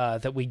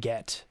that we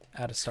get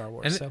out of Star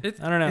Wars. And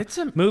so I don't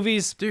know.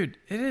 Movies, dude,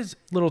 it is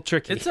a little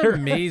tricky. It's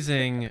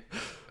amazing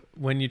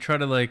when you try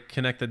to like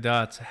connect the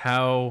dots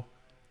how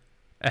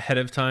ahead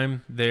of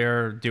time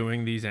they're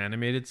doing these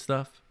animated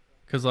stuff.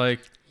 Because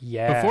like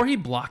before he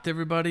blocked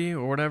everybody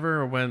or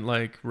whatever, or went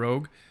like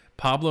rogue,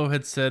 Pablo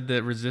had said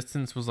that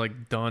Resistance was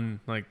like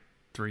done like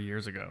 3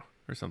 years ago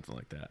or something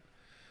like that.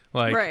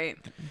 Like, right.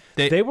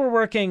 They were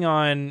working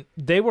on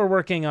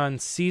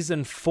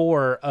season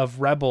 4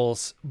 of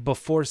Rebels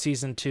before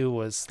season 2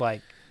 was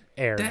like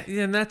aired.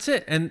 And that's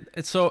it. And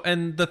so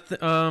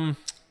the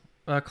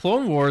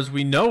Clone Wars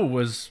we know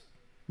was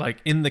like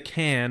in the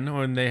can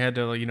when they had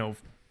to,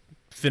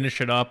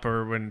 finish it up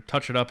or when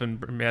touch it up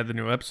and add the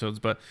new episodes.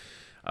 But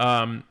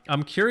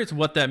I'm curious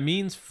what that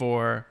means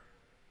for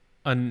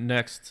a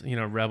next,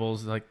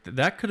 Rebels. Like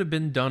that could have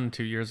been done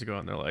 2 years ago,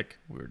 and they're like,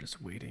 we were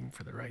just waiting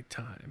for the right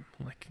time.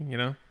 Like,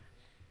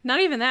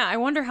 Not even that. I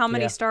wonder how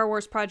many Star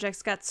Wars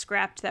projects got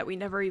scrapped that we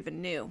never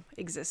even knew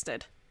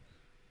existed.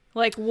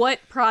 Like, what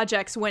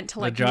projects went to,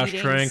 like, the Josh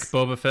meetings? Trank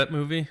Boba Fett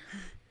movie?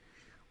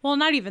 Well,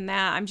 not even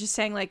that. I'm just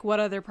saying, like, what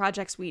other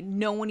projects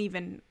no one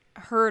even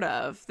heard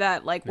of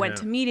that, like, went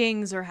to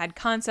meetings or had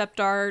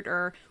concept art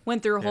or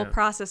went through a whole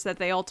process that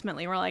they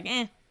ultimately were like,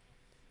 eh.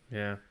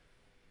 Yeah.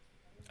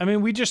 I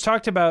mean, we just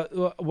talked about,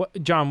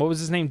 John, what was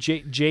his name?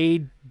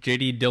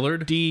 J.D.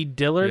 Dillard? D.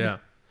 Dillard? Yeah.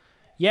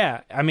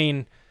 Yeah, I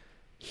mean...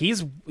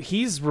 He's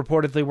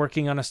reportedly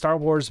working on a Star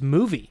Wars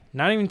movie,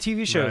 not even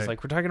TV shows. Right.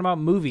 Like, we're talking about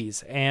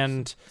movies.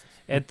 And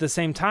at the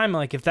same time,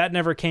 like, if that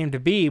never came to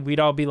be, we'd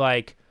all be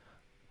like,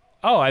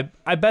 oh,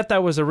 I bet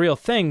that was a real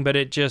thing, but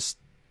it just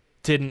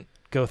didn't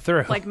go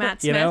through. Like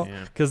Matt Smith.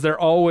 Because they're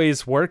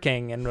always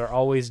working and they're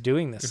always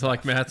doing this It's stuff,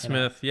 like Matt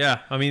Smith. Yeah.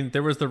 I mean,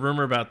 there was the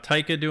rumor about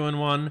Taika doing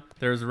one.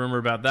 There was a rumor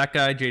about that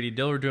guy, J.D.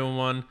 Dillard, doing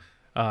one.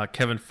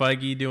 Kevin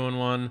Feige doing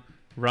one.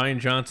 Rian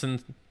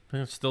Johnson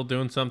still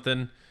doing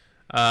something.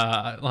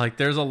 Like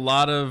there's a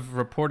lot of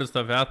reported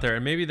stuff out there,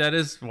 and maybe that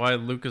is why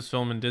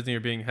Lucasfilm and Disney are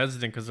being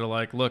hesitant, because they're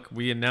like, look,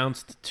 we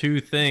announced 2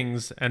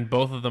 things and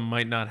both of them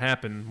might not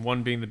happen,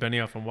 one being the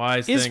Benioff and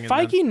Weiss thing. Is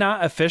Feige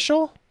not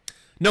official?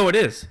 No, it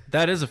is.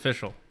 That is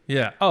official.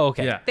 Yeah. Oh,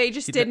 okay. Yeah. They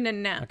just didn't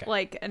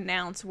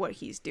announce what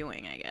he's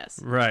doing, I guess.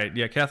 Right.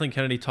 Yeah. Kathleen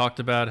Kennedy talked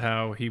about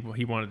how he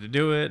wanted to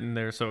do it, and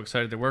they're so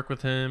excited to work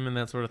with him and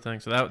that sort of thing.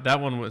 So that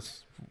one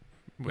was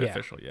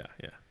official. Yeah.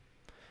 Yeah.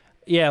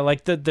 Yeah,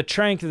 like the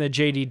Trank and the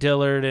J.D.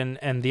 Dillard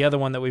and the other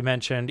one that we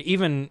mentioned,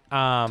 even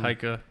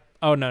Taika.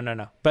 Oh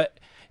no, but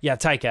yeah,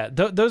 Taika.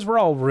 Those were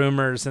all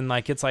rumors, and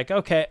like it's like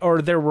okay,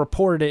 or they're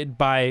reported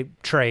by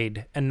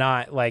trade and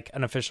not like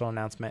an official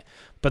announcement.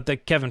 But the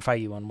Kevin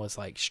Feige one was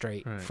like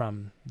straight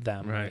from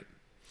them, right?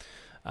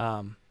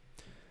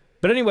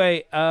 But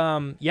anyway,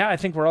 yeah, I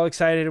think we're all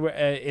excited.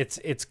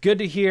 It's good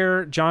to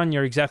hear, John.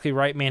 You're exactly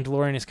right.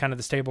 Mandalorian is kind of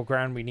the stable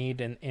ground we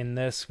need in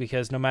this,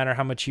 because no matter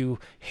how much you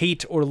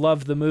hate or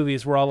love the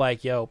movies, we're all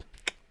like, "Yo,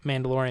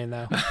 Mandalorian,"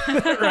 though,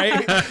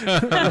 right?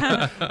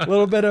 A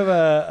little bit of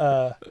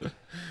a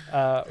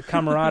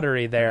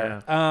camaraderie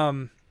there. Yeah.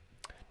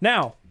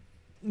 Now,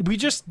 we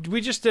just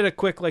did a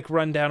quick like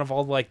rundown of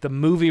all like the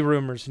movie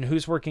rumors and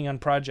who's working on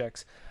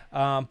projects.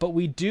 But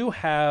we do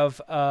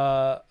have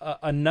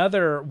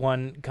another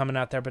one coming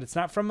out there, but it's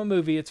not from a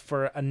movie. It's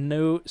for a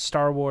new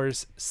Star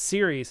Wars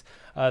series.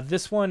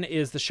 This one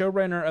is the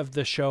showrunner of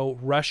the show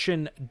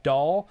Russian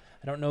Doll.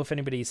 I don't know if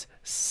anybody's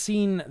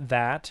seen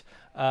that,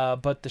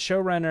 but the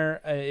showrunner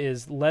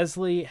is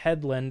Leslye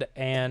Headland,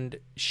 and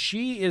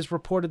she is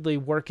reportedly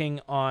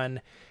working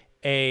on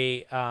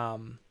a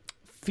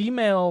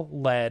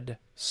female-led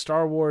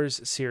Star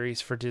Wars series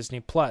for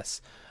Disney+.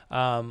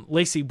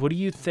 Lacey, what do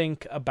you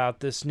think about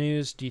this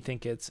news? Do you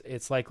think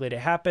it's likely to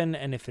happen?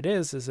 And if it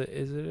is it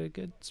a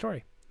good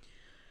story?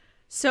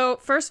 So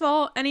first of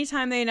all,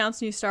 anytime they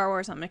announce new Star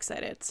Wars, I'm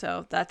excited.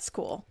 So that's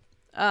cool.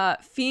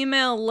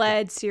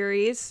 Female-led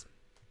series,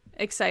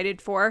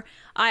 excited for.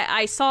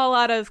 I saw a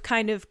lot of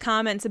kind of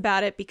comments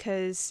about it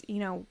because,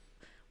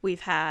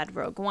 we've had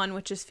Rogue One,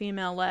 which is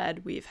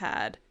female-led. We've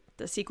had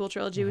the sequel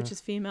trilogy, which is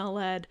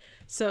female-led.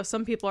 So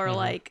some people are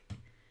like,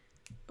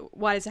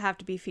 why does it have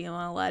to be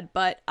female-led?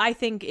 But I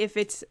think if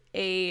it's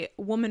a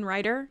woman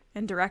writer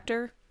and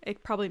director,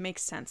 it probably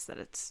makes sense that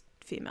it's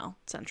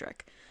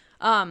female-centric.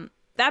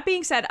 That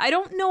being said, I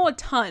don't know a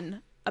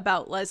ton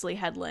about Leslye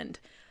Headland.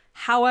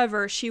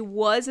 However, she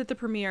was at the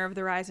premiere of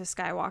The Rise of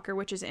Skywalker,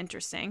 which is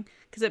interesting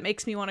because it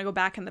makes me want to go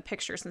back in the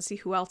pictures and see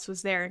who else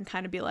was there and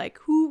kind of be like,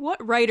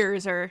 what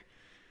writers are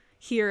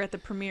here at the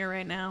premiere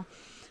right now?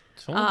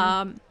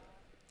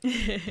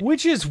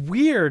 Which is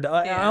weird.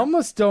 I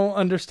almost don't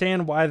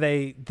understand why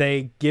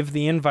they give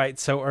the invite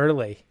so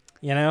early,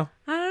 I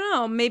don't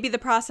know. Maybe the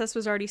process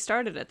was already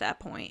started at that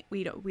point.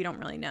 We don't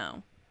really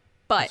know.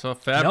 But so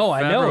I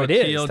know it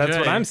is. TLJ, that's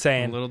what I'm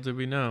saying. Little did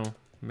we know,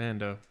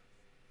 Mando.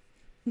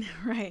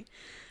 Right.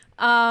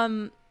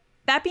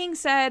 That being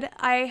said,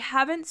 I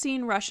haven't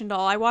seen Russian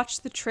Doll. I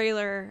watched the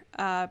trailer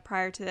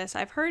prior to this.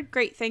 I've heard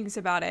great things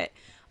about it.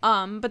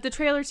 But the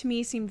trailer to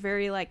me seemed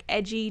very like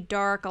edgy,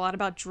 dark, a lot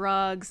about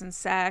drugs and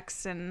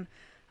sex, and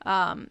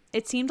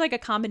it seemed like a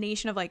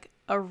combination of like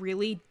a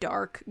really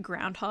dark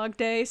Groundhog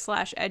Day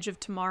 / Edge of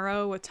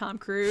Tomorrow with Tom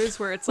Cruise,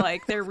 where it's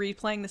like they're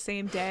replaying the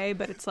same day,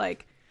 but it's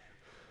like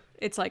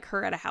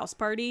her at a house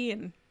party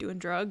and doing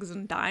drugs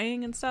and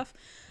dying and stuff.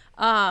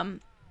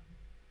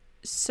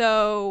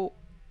 So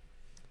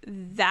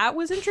that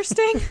was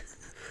interesting.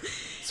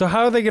 So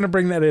how are they going to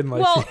bring that in,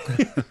 Lacey? Well,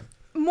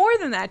 more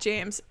than that,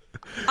 James.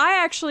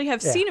 I actually have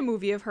seen a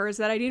movie of hers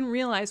that I didn't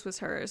realize was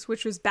hers,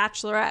 which was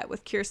Bachelorette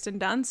with Kirsten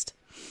Dunst.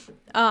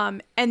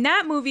 And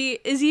that movie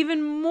is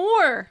even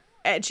more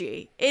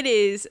edgy. It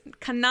is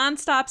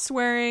nonstop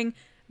swearing,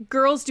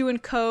 girls doing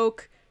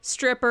coke,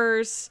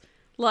 strippers.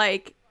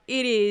 Like,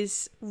 it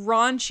is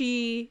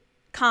raunchy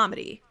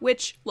comedy,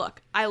 which,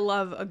 look, I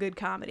love a good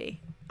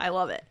comedy. I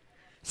love it.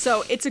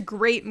 So it's a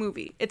great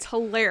movie. It's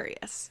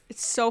hilarious.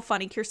 It's so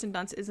funny. Kirsten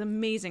Dunst is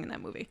amazing in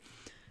that movie.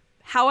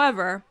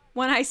 However,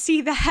 when I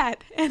see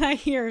that and I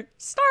hear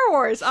Star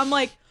Wars, I'm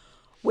like,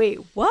 wait,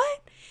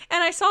 what?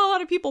 And I saw a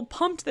lot of people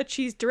pumped that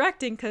she's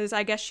directing, because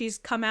I guess she's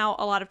come out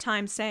a lot of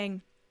times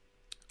saying,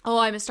 oh,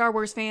 I'm a Star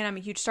Wars fan. I'm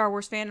a huge Star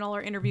Wars fan. And all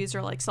her interviews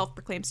are like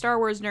self-proclaimed Star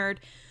Wars nerd.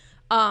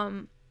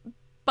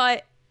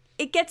 But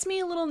it gets me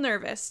a little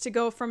nervous to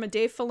go from a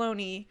Dave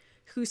Filoni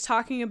who's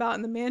talking about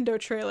in the Mando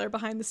trailer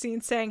behind the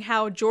scenes saying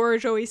how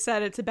George always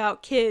said it's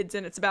about kids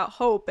and it's about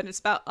hope and it's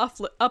about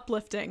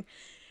uplifting.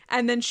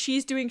 And then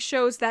she's doing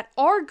shows that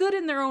are good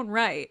in their own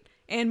right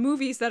and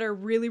movies that are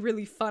really,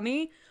 really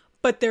funny,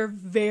 but they're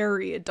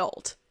very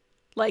adult.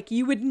 Like,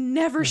 you would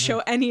never show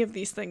any of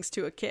these things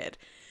to a kid.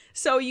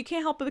 So you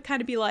can't help but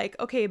kind of be like,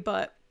 okay,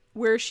 but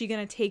where is she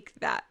going to take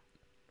that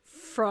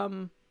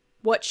from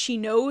what she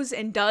knows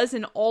and does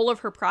in all of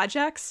her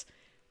projects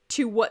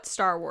to what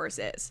Star Wars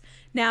is?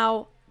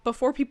 Now,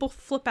 before people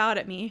flip out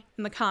at me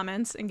in the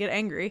comments and get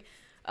angry,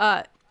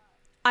 I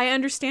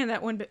understand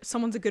that when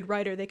someone's a good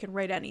writer, they can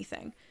write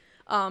anything.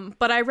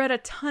 But I read a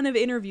ton of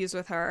interviews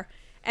with her,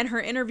 and her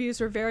interviews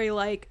were very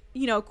like,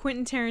 you know,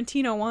 Quentin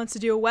Tarantino wants to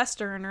do a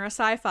Western or a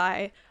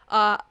sci-fi.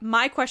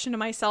 My question to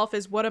myself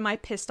is, what am I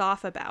pissed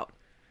off about?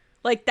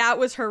 Like, that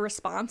was her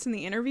response in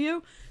the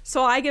interview.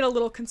 So I get a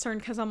little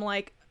concerned because I'm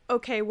like,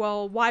 okay,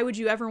 well, why would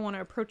you ever want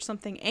to approach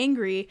something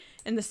angry,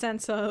 in the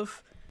sense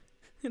of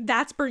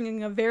that's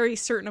bringing a very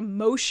certain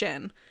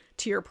emotion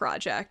to your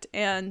project?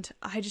 And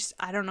I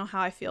don't know how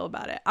I feel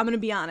about it. I'm going to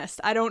be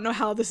honest. I don't know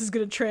how this is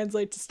going to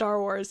translate to Star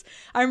Wars.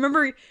 I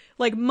remember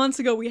like months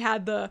ago we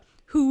had the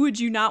who would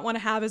you not want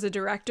to have as a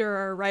director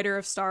or a writer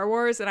of Star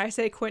Wars? And I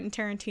say Quentin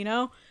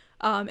Tarantino.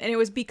 And it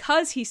was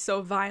because he's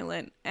so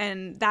violent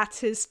and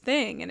that's his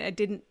thing. And it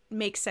didn't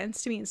make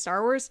sense to me in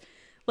Star Wars.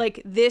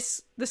 Like, the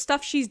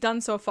stuff she's done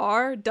so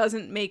far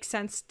doesn't make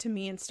sense to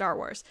me in Star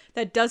Wars.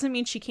 That doesn't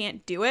mean she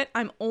can't do it.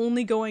 I'm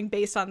only going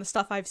based on the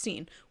stuff I've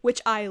seen,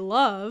 which I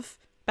love.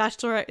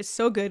 Bachelorette is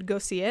so good. Go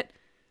see it.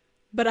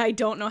 But I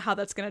don't know how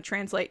that's going to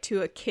translate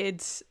to a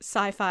kid's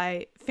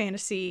sci-fi,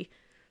 fantasy,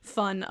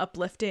 fun,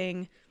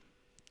 uplifting,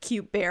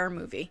 cute bear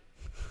movie.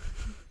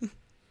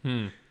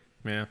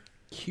 Yeah.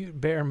 Cute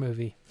bear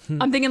movie.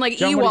 I'm thinking like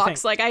John,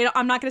 Ewoks. Like,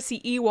 I'm not going to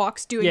see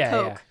Ewoks doing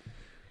coke.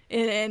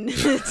 In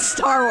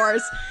Star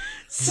Wars.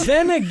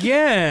 Then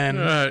again,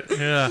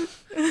 yeah,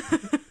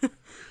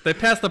 they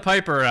passed the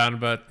pipe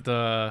around, but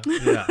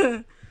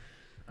yeah,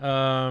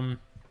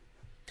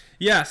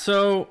 yeah.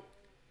 So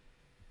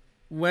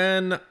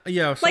when like,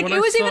 it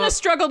was even a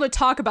struggle to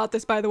talk about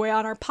this, by the way,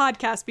 on our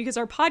podcast, because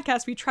our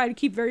podcast we try to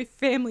keep very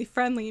family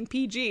friendly and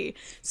PG.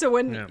 So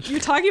when you're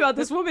talking about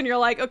this woman, you're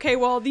like, okay,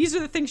 well, these are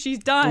the things she's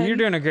done. Well, you're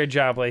doing a great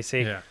job, Lacey.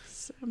 Yeah.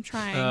 I'm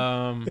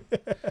trying.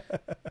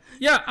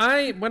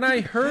 Yeah, when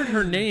I heard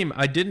her name,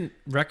 I didn't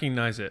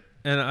recognize it,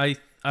 and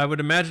I would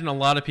imagine a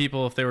lot of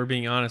people, if they were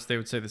being honest, they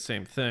would say the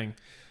same thing.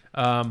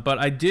 But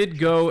I did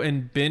go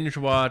and binge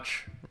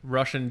watch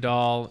Russian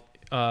Doll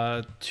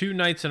 2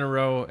 nights in a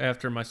row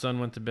after my son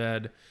went to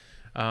bed.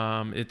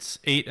 It's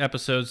 8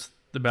 episodes,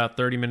 about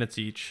 30 minutes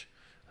each,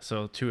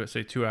 so 2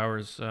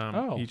 hours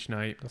each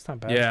night. That's not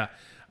bad. Yeah.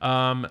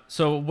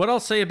 So what I'll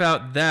say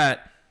about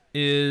that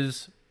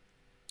is,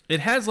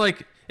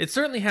 it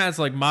certainly has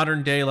like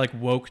modern day like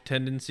woke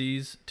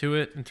tendencies to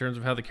it in terms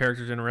of how the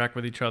characters interact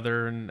with each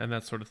other and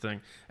that sort of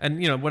thing.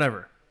 And, you know,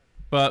 whatever.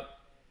 But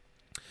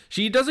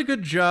she does a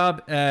good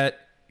job at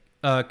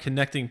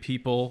connecting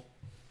people.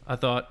 I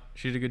thought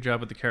she did a good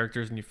job with the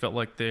characters, and you felt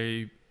like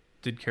they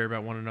did care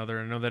about one another.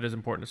 I know that is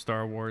important to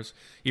Star Wars,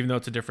 even though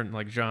it's a different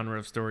like genre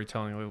of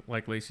storytelling,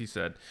 like Lacey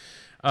said.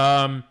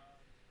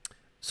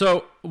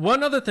 So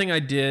one other thing I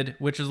did,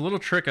 which is a little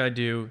trick I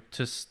do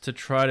to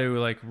try to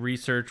like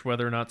research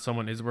whether or not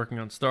someone is working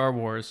on Star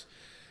Wars,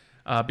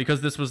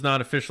 because this was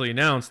not officially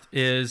announced,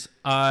 is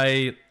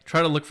I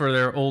try to look for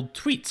their old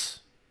tweets.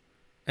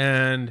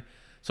 And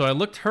so I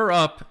looked her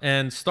up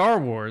and Star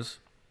Wars,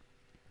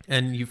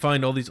 and you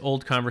find all these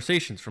old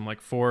conversations from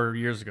like 4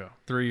 years ago,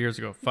 3 years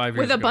ago, 5 years ago.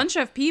 With a bunch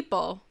of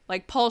people.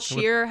 Like Paul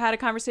Scheer had a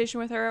conversation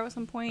with her at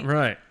some point.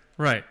 Right.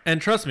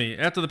 And trust me,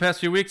 after the past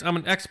few weeks, I'm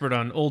an expert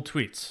on old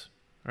tweets.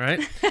 All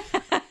right.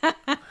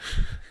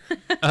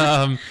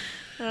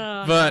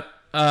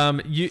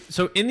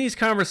 So in these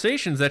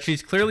conversations that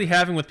she's clearly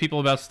having with people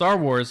about Star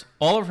Wars,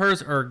 all of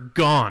hers are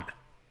gone,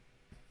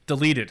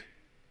 deleted.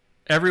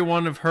 Every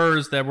one of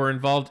hers that were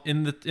involved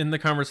in the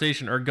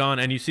conversation are gone,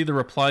 and you see the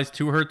replies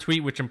to her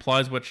tweet, which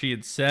implies what she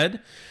had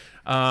said.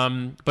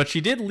 But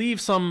she did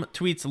leave some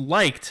tweets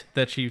liked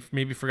that she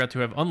maybe forgot to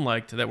have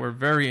unliked that were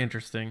very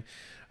interesting.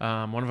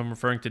 One of them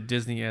referring to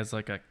Disney as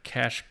like a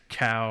cash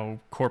cow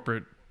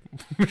corporate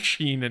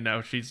machine, and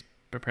now she's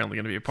apparently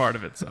going to be a part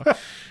of it. So,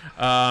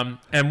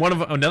 and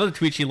another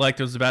tweet she liked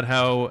was about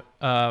how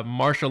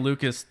Marsha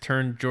Lucas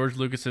turned George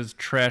Lucas's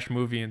trash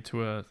movie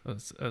into a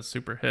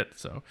super hit.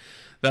 So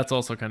that's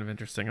also kind of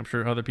interesting. I'm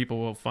sure other people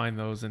will find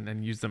those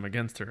and use them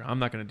against her. I'm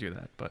not going to do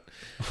that, but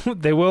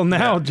they will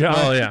now, John.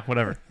 Oh yeah,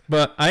 whatever.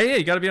 But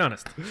you got to be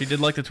honest. She did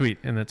like the tweet,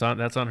 and that's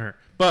on her.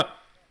 But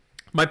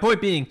my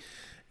point being,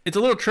 it's a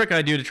little trick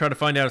I do to try to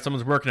find out if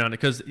someone's working on it,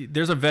 because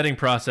there's a vetting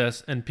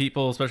process, and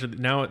people, especially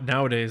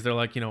nowadays, they're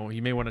like,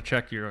 you may want to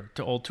check your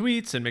old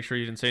tweets and make sure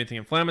you didn't say anything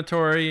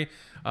inflammatory.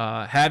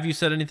 Have you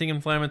said anything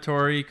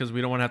inflammatory? Because we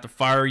don't want to have to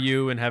fire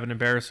you and have an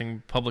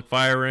embarrassing public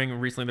firing.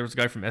 Recently, there was a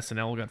guy from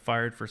SNL who got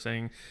fired for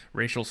saying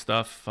racial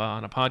stuff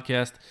on a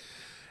podcast.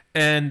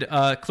 And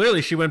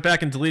clearly, she went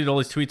back and deleted all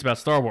these tweets about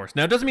Star Wars.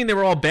 Now, it doesn't mean they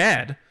were all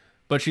bad.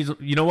 But she's,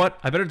 you know what?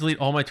 I better delete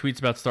all my tweets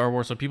about Star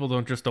Wars so people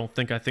don't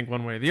think I think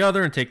one way or the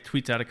other and take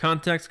tweets out of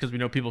context, because we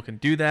know people can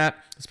do that,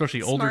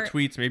 especially older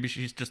tweets. Maybe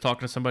she's just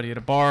talking to somebody at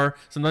a bar.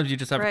 Sometimes you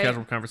just have a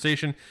casual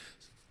conversation.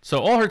 So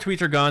all her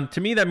tweets are gone.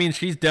 To me, that means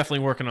she's definitely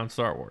working on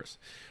Star Wars.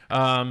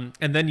 And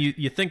then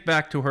you think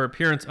back to her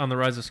appearance on The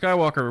Rise of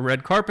Skywalker,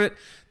 red carpet.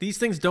 These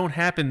things don't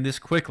happen this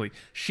quickly.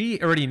 She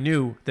already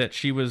knew that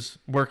she was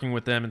working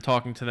with them and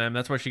talking to them.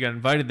 That's why she got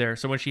invited there.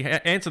 So when she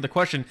answered the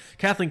question,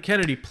 Kathleen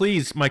Kennedy,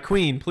 please, my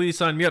queen, please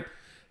sign me up,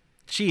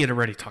 she had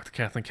already talked to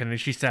Kathleen Kennedy.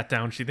 She sat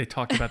down. They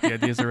talked about the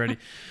ideas already.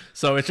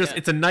 So it's just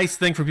it's a nice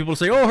thing for people to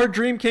say, oh, her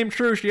dream came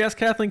true. She asked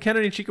Kathleen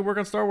Kennedy and she could work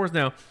on Star Wars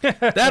now.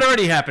 That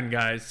already happened,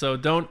 guys. So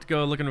don't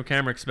go look into a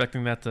camera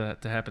expecting that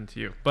to happen to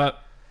you.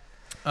 But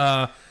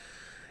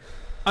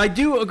I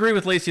do agree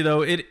with Lacey,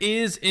 though. It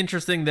is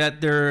interesting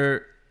that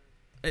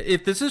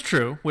if this is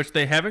true, which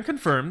they haven't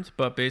confirmed,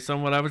 but based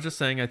on what I was just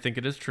saying, I think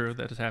it is true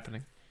that is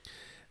happening,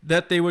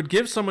 that they would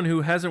give someone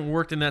who hasn't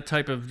worked in that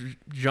type of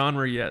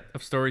genre yet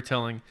of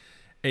storytelling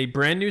a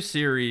brand new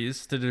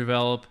series to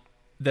develop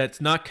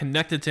that's not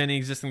connected to any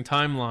existing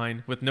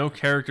timeline with no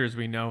characters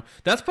we know.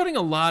 That's putting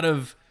a lot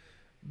of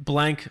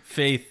blank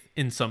faith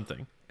in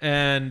something.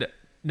 And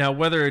now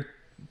whether it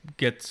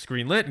gets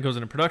greenlit and goes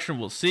into production,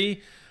 we'll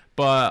see.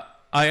 But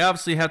I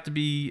obviously have to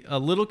be a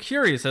little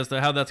curious as to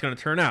how that's going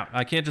to turn out.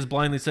 I can't just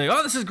blindly say,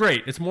 oh, this is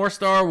great. It's more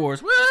Star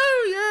Wars. Woo,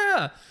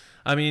 yeah.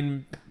 I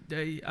mean,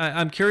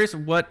 I'm curious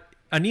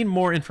I need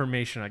more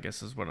information, I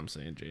guess is what I'm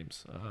saying,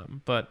 James.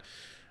 But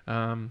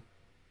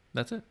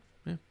that's it.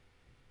 Yeah.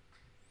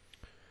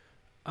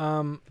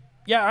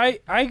 I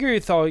agree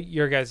with all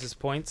your guys'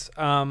 points.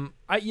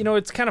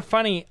 It's kind of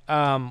funny.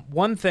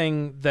 One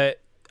thing that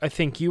I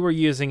think you were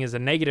using as a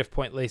negative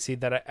point, Lacey,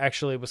 that I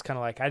actually was kind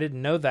of like, I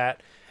didn't know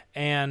that.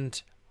 And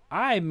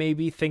I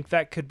maybe think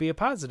that could be a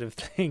positive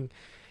thing,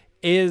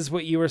 is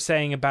what you were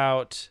saying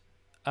about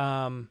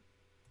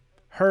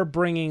her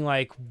bringing,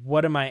 like,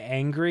 what am I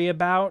angry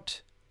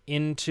about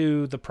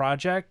into the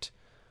project.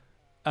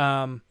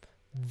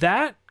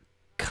 That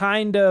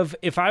kind of,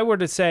 if I were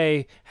to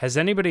say, has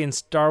anybody in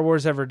Star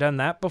Wars ever done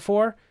that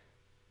before?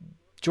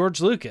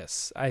 George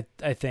Lucas, I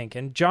think.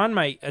 And John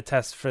might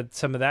attest for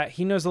some of that.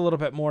 He knows a little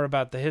bit more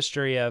about the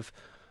history of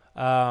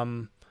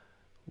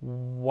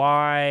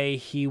why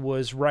he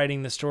was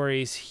writing the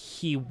stories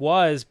he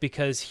was,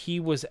 because he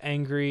was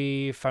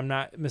angry, if I'm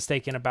not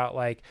mistaken, about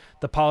like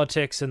the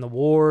politics and the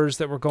wars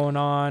that were going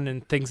on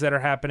and things that are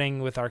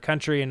happening with our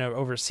country and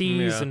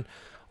overseas and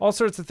all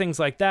sorts of things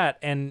like that.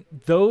 And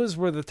those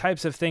were the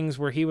types of things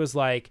where he was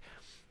like,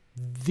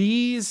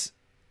 these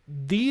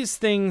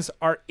things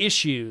are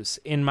issues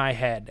in my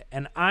head,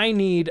 and I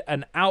need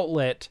an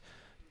outlet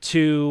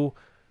to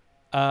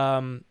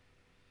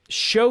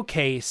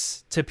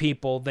showcase to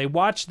people. They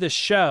watch this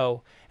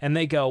show and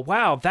they go,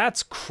 wow,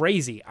 that's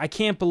crazy. I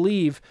can't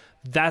believe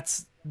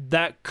that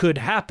could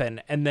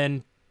happen. And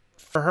then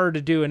for her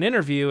to do an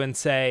interview and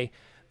say,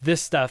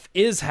 this stuff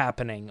is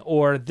happening,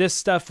 or this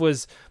stuff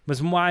was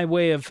my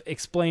way of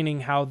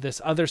explaining how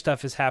this other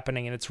stuff is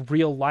happening and it's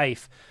real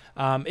life.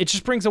 It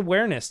just brings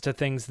awareness to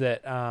things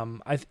that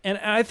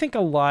I think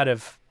a lot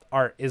of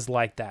art is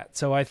like that.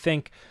 So I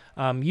think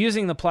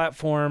using the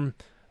platform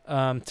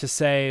to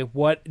say,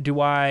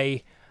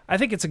 I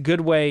think it's a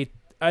good way.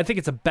 I think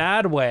it's a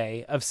bad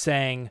way of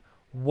saying,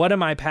 what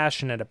am I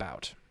passionate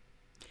about?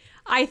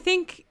 I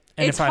think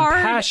and it's if hard.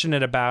 I'm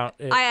passionate about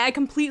it, I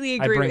completely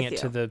agree with you. I bring it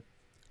to the,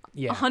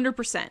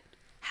 100%.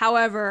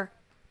 However,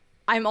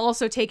 I'm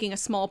also taking a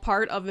small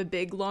part of a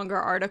big, longer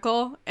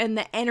article, and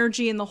the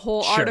energy in the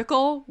whole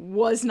article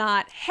was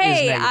not,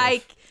 hey,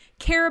 I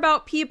care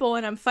about people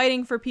and I'm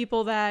fighting for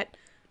people that,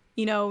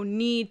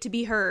 need to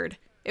be heard.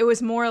 It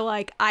was more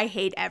like, I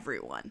hate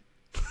everyone.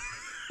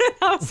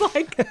 I was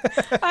like,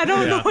 I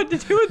don't know what to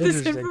do with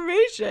this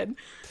information.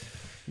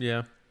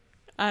 Yeah.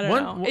 I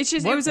don't know. It's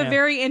just, it was a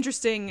very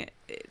interesting,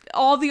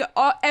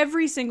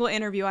 every single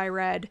interview I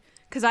read,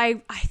 because I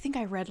think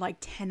I read like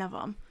 10 of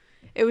them.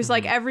 It was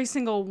like every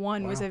single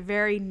one was a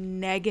very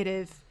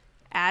negative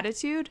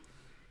attitude.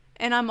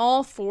 And I'm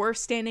all for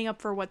standing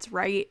up for what's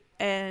right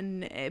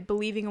and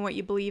believing in what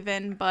you believe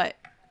in, but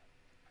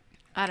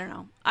I don't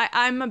know.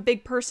 I'm a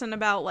big person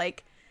about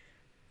like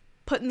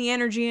putting the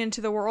energy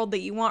into the world that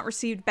you want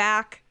received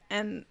back,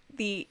 and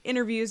the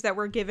interviews that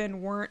were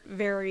given weren't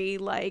very,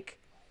 like,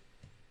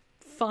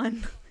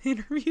 fun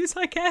interviews,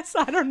 I guess.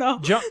 I don't know.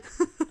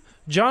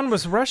 John,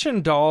 was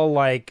Russian Doll,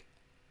 like,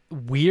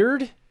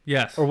 weird?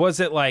 Yes. Or was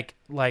it like,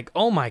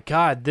 oh my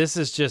God, this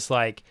is just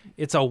like,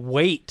 it's a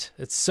weight.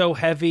 It's so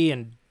heavy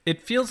and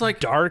it feels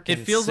like dark. It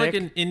and feels sick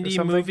like an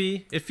indie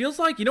movie. It feels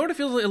like, you know what it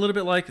feels like a little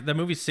bit like? The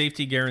movie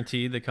Safety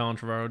Guaranteed that Colin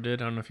Trevorrow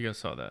did. I don't know if you guys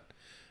saw that.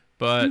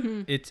 But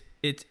it's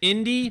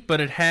indie, but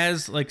it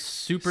has like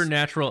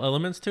supernatural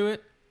elements to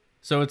it.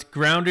 So it's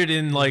grounded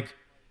in like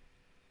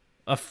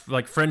a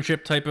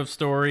friendship type of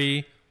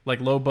story, like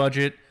low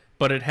budget,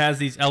 but it has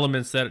these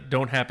elements that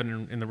don't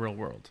happen in the real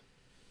world.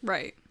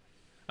 Right.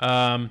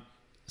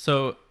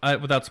 So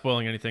without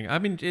spoiling anything, I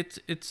mean,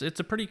 it's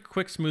a pretty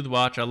quick, smooth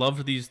watch. I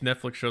love these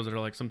Netflix shows that are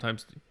like,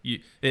 sometimes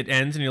it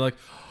ends and you're like,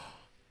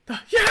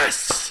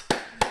 yes,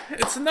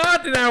 it's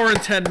not an hour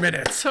and 10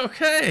 minutes.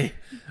 Okay.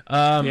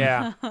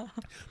 Yeah.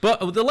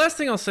 But the last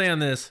thing I'll say on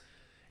this,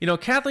 you know,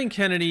 Kathleen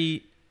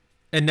Kennedy,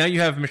 and now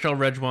you have Michelle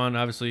Redjwan.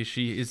 Obviously,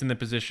 she is in the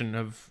position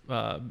of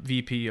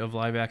VP of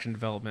live action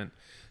development.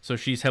 So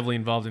she's heavily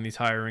involved in these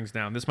hirings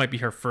now. And this might be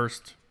her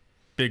first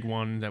big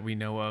one that we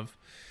know of.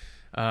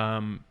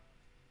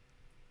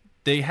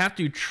 They have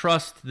to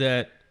trust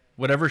that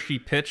whatever she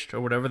pitched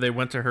or whatever they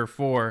went to her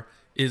for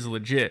is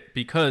legit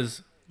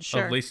because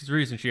of Lacey's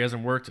reason. She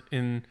hasn't worked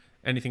in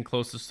anything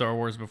close to Star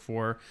Wars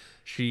before.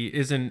 She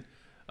isn't,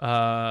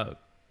 a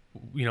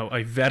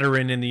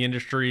veteran in the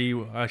industry.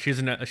 She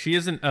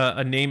isn't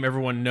a name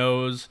everyone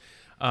knows.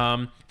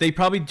 They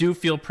probably do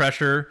feel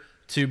pressure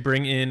to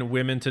bring in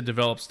women to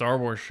develop Star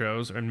Wars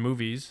shows and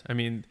movies. I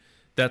mean,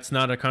 that's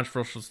not a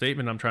controversial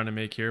statement I'm trying to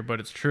make here, but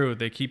it's true.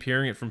 They keep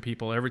hearing it from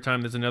people. Every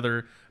time there's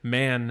another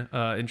man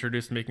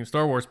introduced in making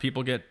Star Wars,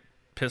 people get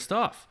pissed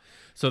off.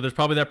 So there's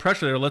probably that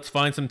pressure there. Let's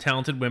find some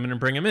talented women and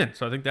bring them in.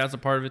 So I think that's a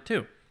part of it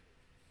too.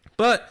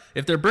 But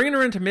if they're bringing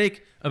her in to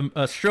make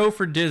a show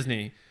for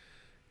Disney,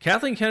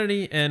 Kathleen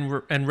Kennedy and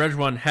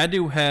Redjwan had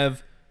to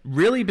have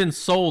really been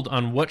sold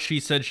on what she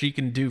said she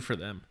can do for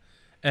them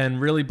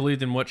and really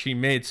believed in what she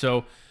made.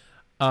 So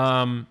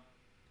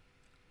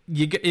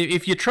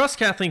if you trust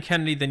Kathleen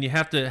Kennedy, then you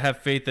have to have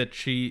faith that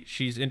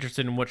she's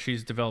interested in what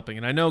she's developing.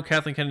 And I know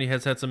Kathleen Kennedy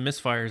has had some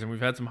misfires, and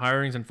we've had some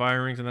hirings and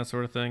firings and that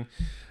sort of thing.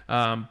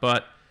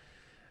 But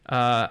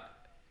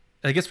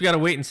I guess we got to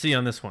wait and see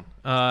on this one.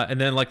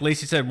 And then, like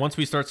Lacey said, once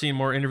we start seeing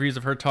more interviews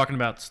of her talking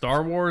about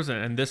Star Wars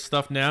and this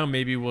stuff now,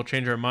 maybe we'll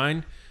change our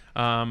mind.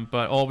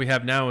 But all we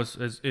have now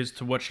is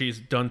to what she's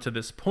done to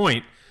this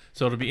point.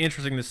 So it'll be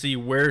interesting to see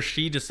where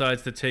she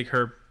decides to take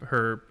her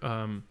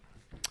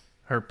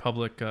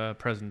public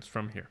presence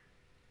from here.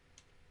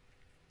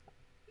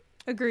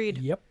 Agreed.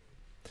 Yep.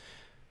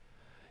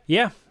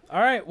 Yeah.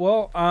 All right.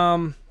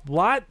 Well,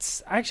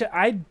 lots. Actually,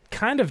 I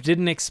kind of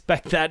didn't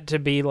expect that to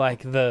be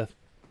like the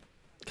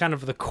kind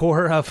of the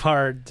core of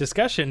our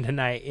discussion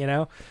tonight. You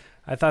know,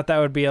 I thought that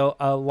would be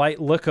a light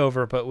look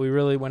over, but we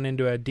really went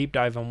into a deep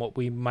dive on what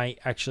we might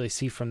actually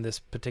see from this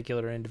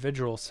particular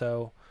individual.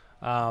 So,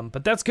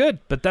 but that's good.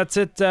 But that's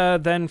it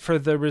then for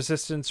the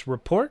Resistance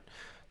Report.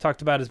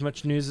 Talked about as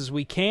much news as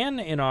we can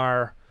in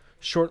our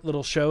short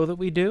little show that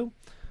we do.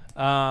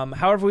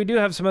 However, we do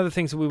have some other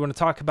things that we want to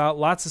talk about.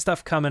 Lots of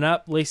stuff coming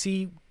up.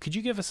 Lacey, could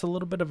you give us a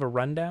little bit of a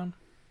rundown?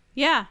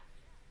 Yeah.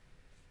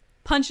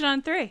 Punch it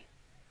on 3.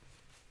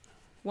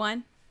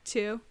 1,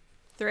 2,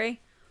 3.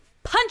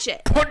 Punch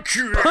it! Punch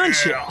it!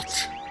 Punch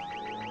it!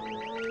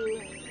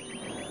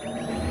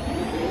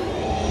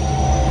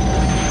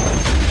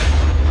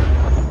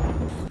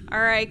 All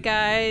right,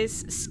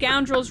 guys.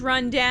 Scoundrels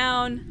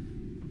Rundown.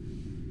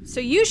 So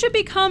you should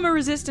become a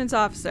Resistance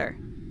officer.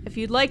 If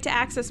you'd like to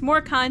access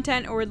more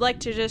content or would like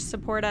to just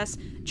support us,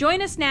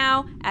 join us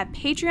now at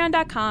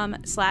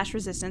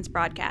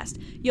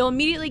patreon.com/resistancebroadcast. You'll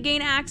immediately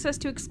gain access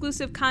to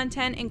exclusive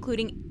content,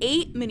 including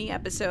 8 mini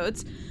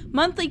episodes,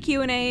 monthly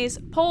Q&As,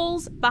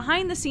 polls,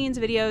 behind-the-scenes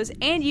videos,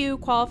 and you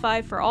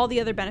qualify for all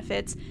the other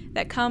benefits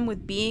that come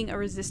with being a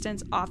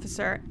Resistance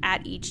officer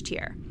at each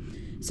tier.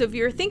 So if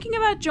you're thinking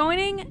about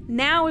joining,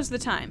 now is the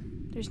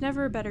time. There's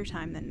never a better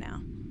time than now,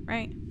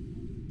 right?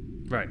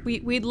 Right.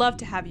 We'd love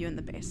to have you in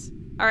the base.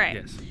 All right.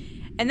 Yes.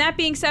 And that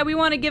being said, we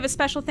want to give a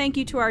special thank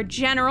you to our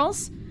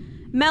generals,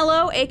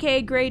 Mello,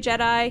 a.k.a. Grey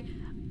Jedi,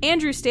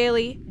 Andrew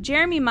Staley,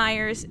 Jeremy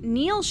Myers,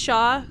 Neil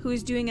Shaw,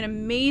 who's doing an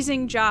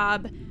amazing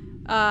job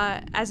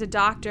as a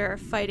doctor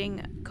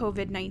fighting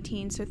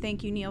COVID-19. So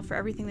thank you, Neil, for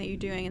everything that you're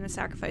doing and the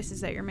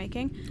sacrifices that you're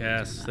making.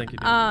 Yes, thank you.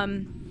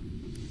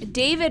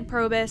 David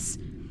Probus,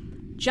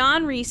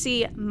 John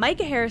Reese,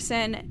 Micah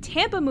Harrison,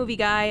 Tampa Movie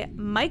Guy,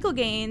 Michael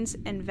Gaines,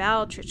 and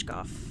Val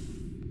Trichkoff.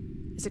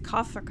 Is it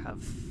Koff or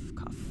Koff?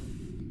 Koff.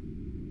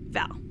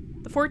 Val.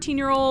 The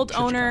 14-year-old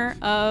owner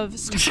of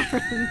Star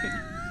Wars.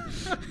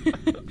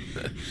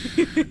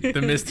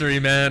 The mystery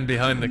man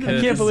behind the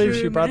kids. I can't believe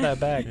she brought that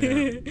back.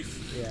 Yeah.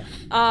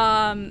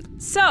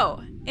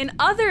 So, in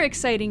other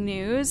exciting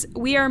news,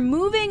 we are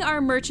moving our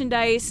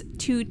merchandise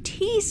to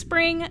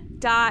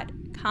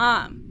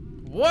teespring.com.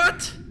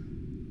 What?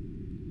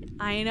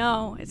 I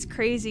know, it's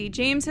crazy.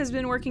 James has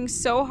been working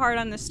so hard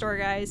on this store,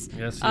 guys.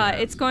 Yes, he has.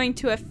 It's going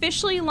to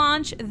officially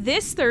launch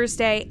this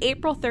Thursday,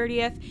 April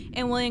 30th,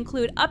 and will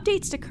include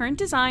updates to current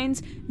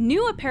designs,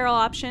 new apparel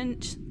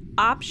options,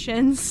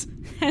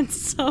 and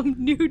some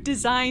new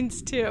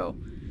designs too.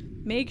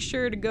 Make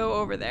sure to go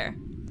over there.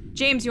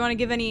 James, you want to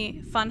give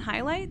any fun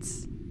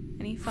highlights?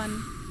 Any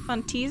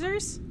fun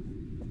teasers?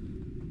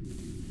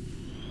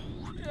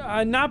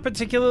 Not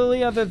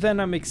particularly, other than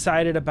I'm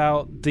excited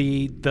about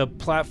the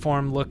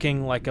platform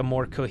looking like a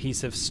more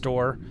cohesive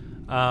store.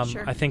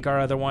 Sure. I think our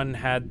other one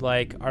had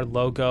like our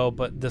logo,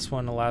 but this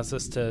one allows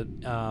us to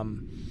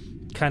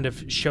kind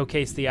of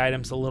showcase the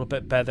items a little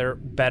bit better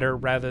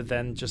rather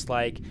than just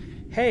like,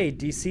 hey,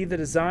 do you see the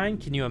design?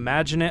 Can you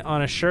imagine it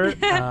on a shirt?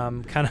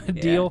 Kind of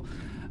deal.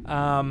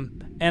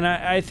 And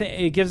I think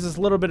it gives us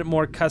a little bit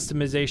more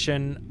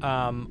customization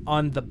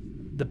on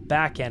the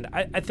back end.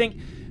 I think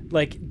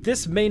like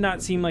this may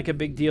not seem like a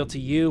big deal to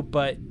you,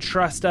 but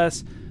trust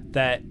us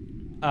that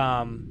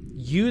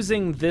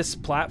using this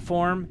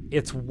platform,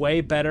 it's way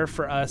better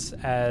for us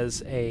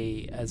as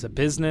a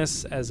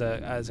business, as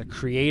a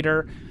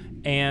creator.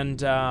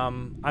 And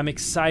I'm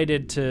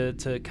excited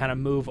to kind of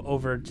move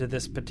over to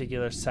this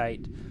particular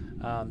site.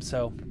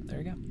 So there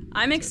you go.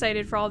 I'm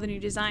excited for all the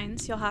new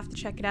designs. You'll have to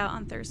check it out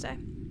on Thursday.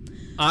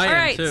 I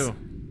am too.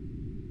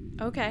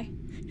 Okay.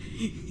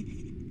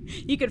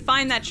 You could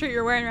find that shirt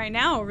you're wearing right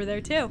now over there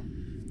too.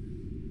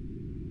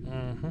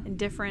 Mm-hmm. And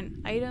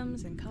different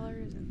items and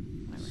colors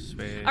and whatever.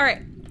 Sweet. All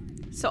right.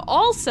 So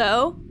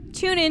also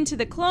tune in to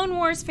the Clone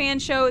Wars fan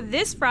show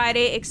this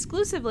Friday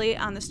exclusively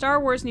on the Star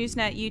Wars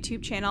Newsnet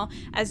YouTube channel,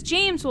 as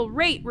James will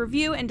rate,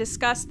 review, and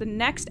discuss the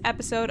next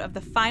episode of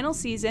the final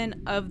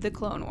season of the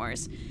Clone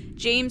Wars.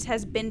 James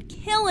has been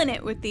killing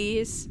it with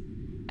these.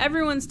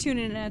 Everyone's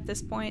tuning in at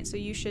this point, so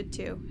you should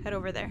too. Head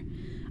over there.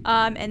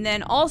 And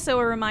then also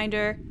a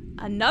reminder,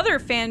 another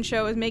fan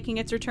show is making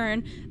its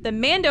return. The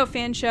Mando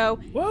fan show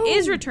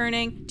is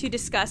returning to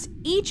discuss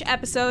each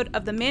episode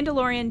of the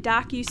Mandalorian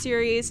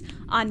docu-series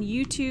on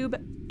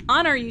YouTube,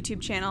 on our YouTube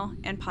channel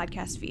and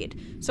podcast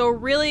feed. So we're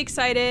really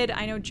excited.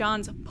 I know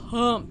John's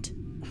pumped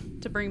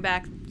to bring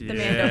back the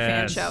Mando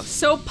fan show.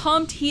 So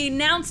pumped, he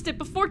announced it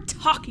before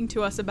talking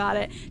to us about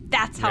it.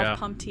 That's how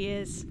pumped he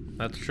is.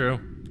 That's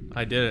true.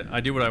 I did it.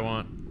 I do what I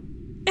want.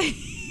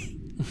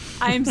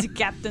 I am the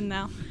captain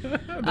now. This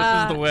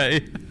is the way.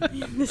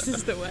 This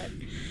is the way.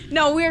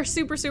 No, we are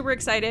super, super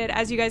excited.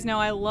 As you guys know,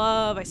 I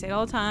say it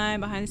all the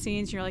time, behind the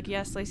scenes. You're like,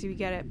 yes, Lacey, we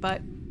get it.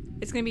 But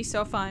it's going to be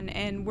so fun.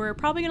 And we're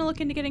probably going to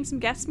look into getting some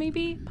guests,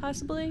 maybe,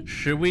 possibly.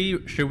 Should we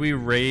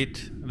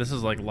rate, this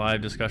is like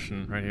live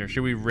discussion right here.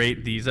 Should we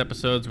rate these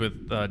episodes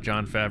with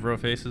Jon Favreau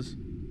faces?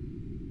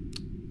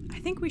 I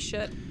think we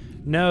should.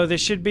 No, they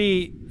should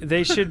be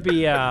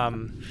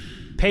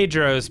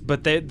Pedro's,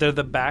 but they're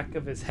the back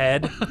of his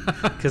head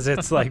because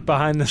it's like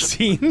behind the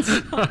scenes.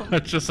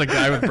 It's just a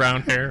guy with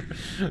brown hair.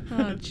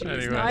 Oh, jeez.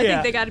 Anyway. No, I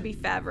think they got to be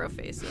Favreau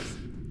faces.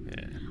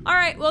 Yeah. All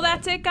right, well,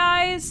 that's it,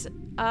 guys. So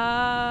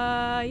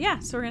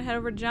we're going to head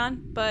over to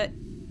John. But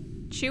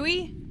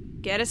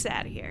Chewie, get us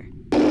out of here.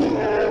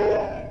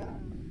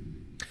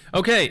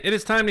 Okay, it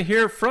is time to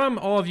hear from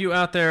all of you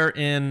out there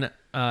in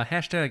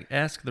hashtag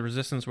Ask the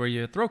Resistance, where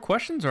you throw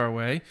questions our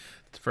way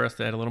for us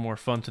to add a little more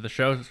fun to the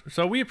show.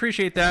 So we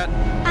appreciate that.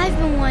 I've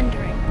been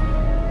wondering,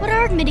 what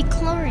are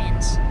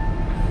midichlorians?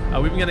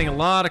 We've been getting a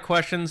lot of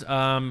questions,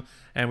 and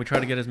we try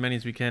to get as many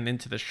as we can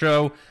into the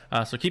show.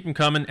 So keep them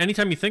coming.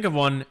 Anytime you think of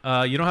one,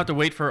 you don't have to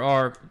wait for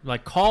our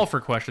call for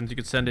questions. You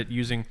can send it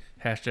using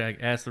hashtag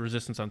Ask the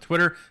Resistance on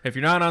Twitter. If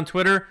you're not on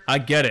Twitter, I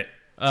get it.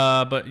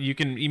 But you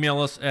can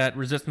email us at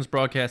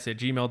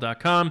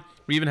resistancebroadcast@gmail.com.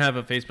 We even have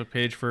a Facebook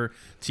page for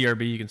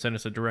TRB. You can send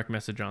us a direct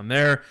message on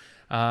there.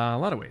 A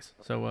lot of ways.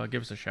 So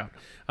give us a shout.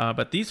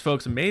 But these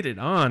folks made it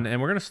on,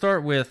 and we're going to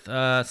start with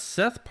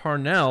Seth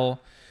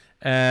Parnell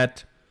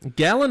at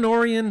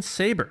Gallinorian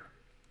Saber.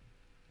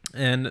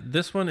 And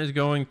this one is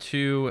going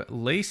to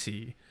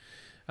Lacey.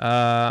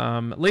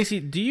 Lacey,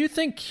 do you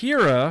think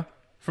Kira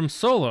from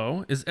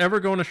Solo is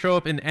ever going to show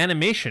up in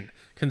animation,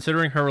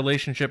 considering her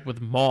relationship with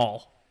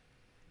Maul?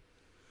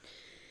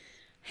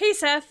 Hey,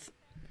 Seth.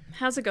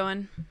 How's it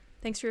going?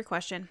 Thanks for your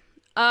question.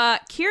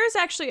 Kira's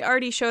actually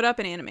already showed up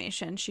in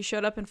animation. She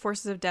showed up in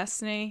Forces of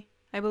Destiny,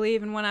 I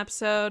believe, in one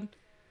episode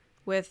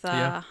with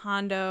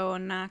Hondo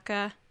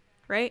Ohnaka,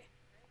 right?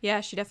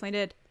 Yeah, she definitely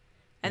did.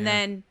 And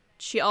then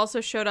she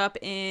also showed up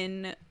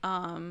in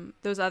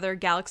those other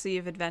Galaxy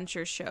of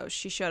Adventure shows.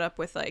 She showed up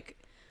with,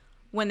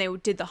 when they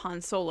did the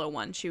Han Solo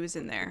one, she was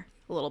in there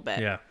a little bit.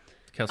 Yeah,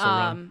 Kessel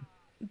Run.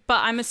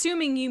 But I'm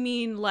assuming you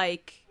mean,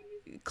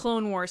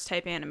 Clone Wars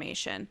type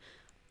animation.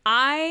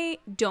 I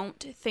don't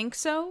think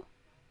so.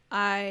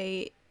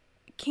 I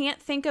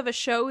can't think of a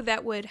show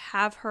that would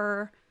have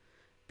her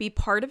be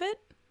part of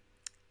it,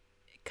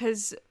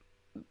 because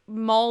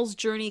Maul's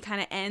journey kind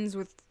of ends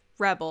with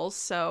Rebels,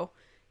 so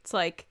it's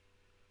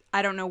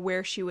I don't know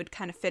where she would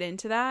kind of fit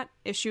into that.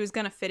 If she was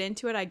going to fit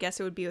into it, I guess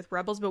it would be with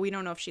Rebels, but we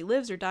don't know if she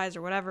lives or dies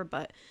or whatever.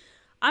 But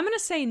I'm going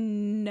to say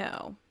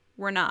no,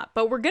 we're not.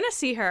 But we're going to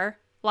see her.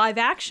 live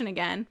action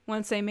again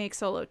once they make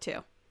Solo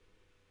 2.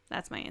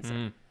 That's my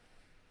answer.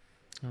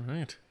 All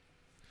right.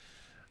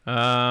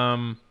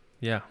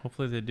 Yeah,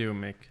 hopefully they do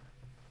make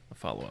a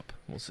follow-up.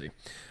 We'll see.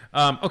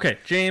 Okay,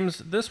 James,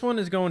 this one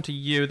is going to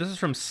you. This is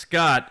from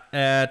Scott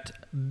at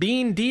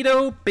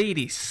Bendito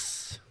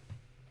Betis.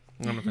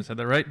 I don't know if I said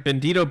that right.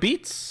 Bendito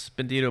Beats?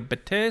 Bendito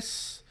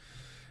Betis?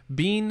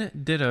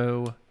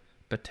 Bendito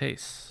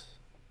Betis.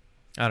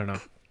 I don't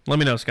know. Let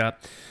me know, Scott.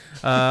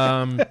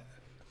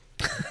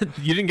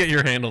 You didn't get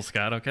your handle,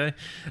 Scott, okay?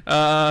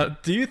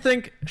 Do you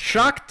think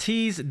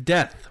Shakti's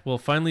death will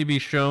finally be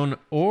shown,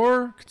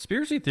 or,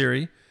 conspiracy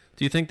theory,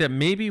 do you think that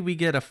maybe we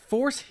get a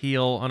force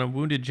heal on a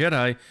wounded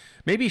Jedi,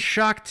 maybe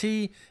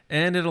Shakti,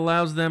 and it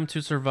allows them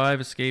to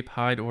survive, escape,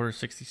 hide Order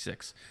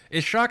 66?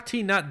 Is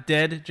Shakti not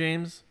dead,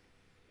 James?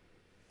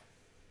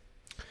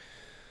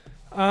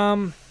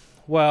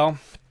 Well,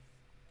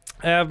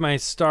 I have my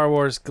Star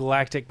Wars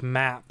galactic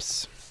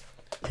maps,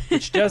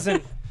 which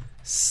doesn't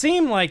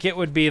seem like it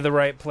would be the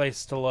right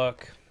place to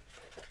look.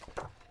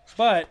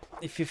 But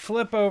if you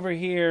flip over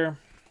here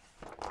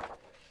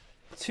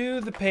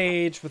to the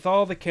page with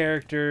all the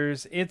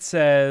characters, it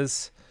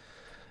says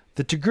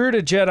the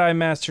Togruta Jedi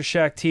Master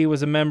Shakti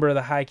was a member of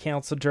the High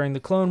Council during the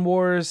Clone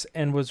Wars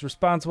and was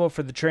responsible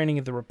for the training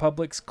of the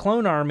Republic's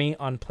clone army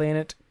on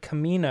planet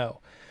Kamino.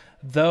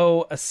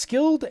 Though a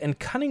skilled and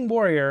cunning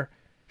warrior,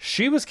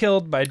 she was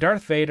killed by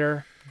Darth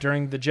Vader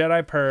during the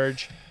Jedi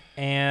Purge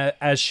and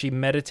as she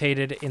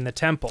meditated in the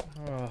temple.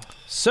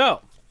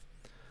 So,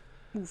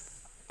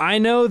 I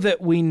know that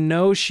we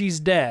know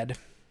she's dead.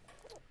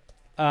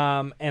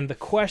 And the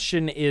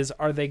question is,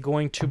 are they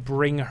going to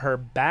bring her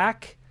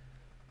back?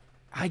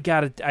 I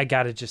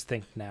gotta just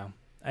think now.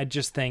 I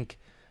just think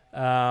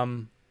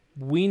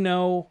we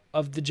know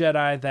of the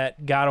Jedi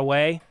that got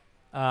away.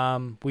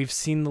 We've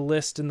seen the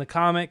list in the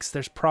comics.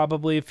 There's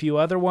probably a few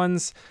other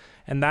ones,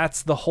 and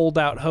that's the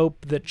holdout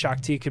hope that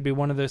Shakti could be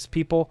one of those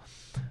people.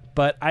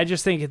 But I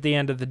just think at the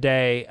end of the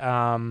day,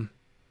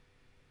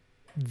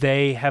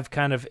 they have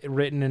kind of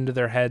written into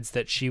their heads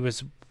that she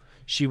was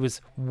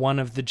one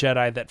of the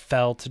Jedi that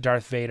fell to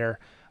Darth Vader.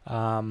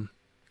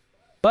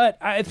 But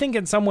I think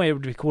in some way it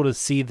would be cool to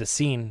see the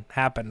scene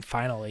happen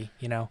finally,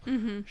 you know,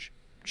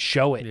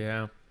 show it.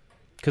 Yeah.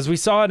 Because we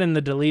saw it in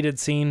the deleted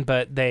scene,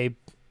 but they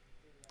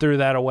threw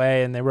that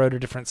away and they wrote a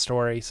different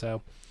story.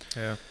 So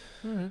yeah.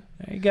 All right.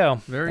 There you go.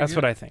 That's good.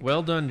 what I think.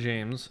 Well done,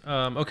 James.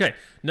 Okay,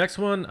 next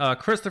one.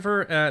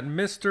 Christopher at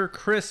Mr.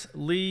 Chris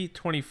Lee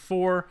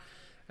 24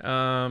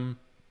 asked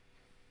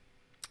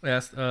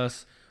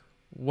us,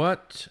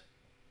 what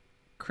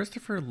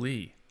Christopher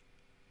Lee?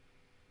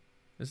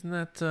 Isn't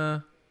that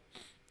am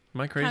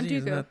I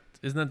crazy? Count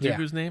Isn't that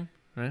Dooku's name?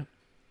 Right?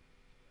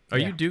 Are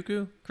you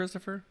Dooku,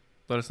 Christopher?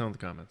 Let us know in the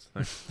comments.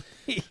 Thanks.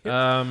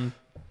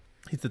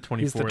 He's the 24th.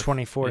 He's the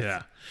 24th.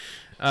 Yeah.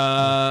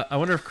 I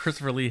wonder if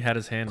Christopher Lee had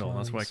his handle.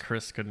 That's why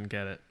Chris couldn't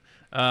get it.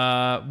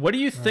 What do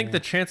you think the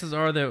chances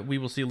are that we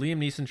will see Liam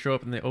Neeson show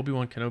up in the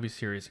Obi-Wan Kenobi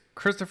series?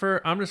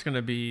 Christopher, I'm just going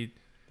to be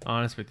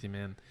honest with you,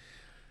 man.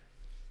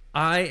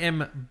 I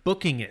am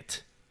booking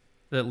it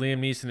that Liam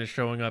Neeson is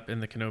showing up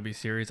in the Kenobi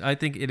series. I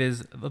think it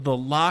is the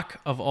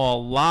lock of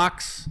all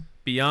locks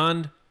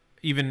beyond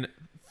even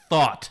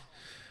thought.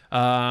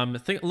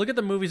 Look at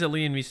the movies that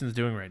Liam Neeson's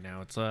doing right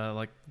now. It's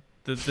like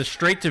the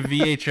straight to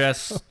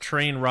VHS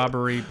train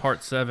robbery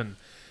part 7.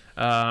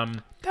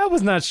 That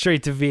was not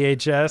straight to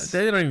VHS.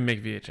 They don't even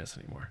make VHS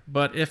anymore.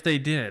 But if they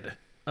did,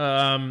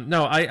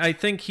 no, I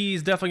think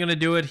he's definitely going to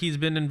do it. He's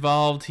been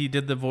involved. He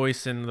did the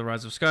voice in The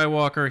Rise of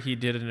Skywalker. He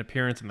did an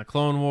appearance in the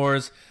Clone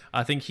Wars.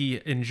 I think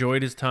he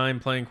enjoyed his time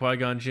playing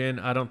Qui-Gon Jinn.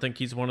 I don't think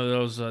he's one of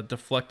those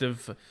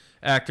deflective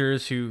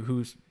actors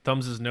who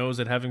thumbs his nose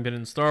at having been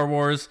in Star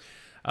Wars.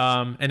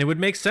 And it would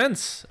make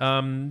sense.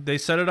 They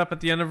set it up at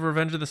the end of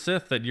Revenge of the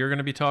Sith that you're going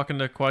to be talking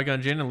to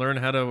Qui-Gon Jinn and learn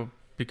how to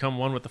become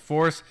one with the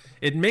Force.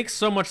 It makes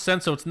so much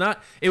sense. So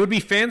it would be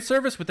fan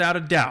service without a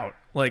doubt,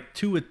 like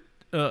to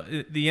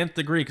the nth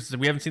degree, because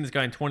we haven't seen this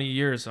guy in 20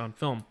 years on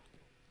film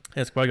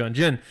as Qui-Gon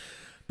Jinn.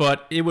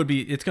 But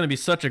it's going to be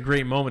such a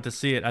great moment to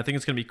see it. I think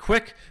it's going to be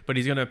quick, but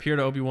he's going to appear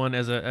to Obi-Wan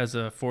as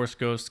a Force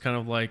ghost, kind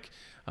of like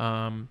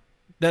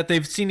that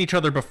they've seen each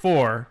other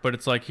before, but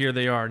it's like here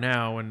they are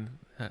now and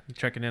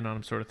checking in on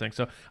him, sort of thing.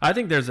 So I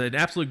think there's an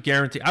absolute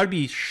guarantee. I'd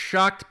be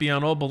shocked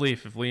beyond all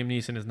belief if Liam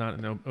Neeson is not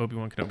in the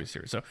Obi-Wan Kenobi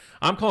series. So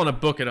I'm calling a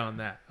book it on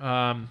that.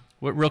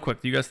 Real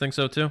quick, do you guys think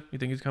so too? You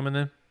think he's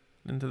coming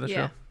into the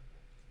show?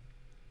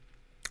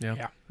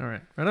 Yeah. All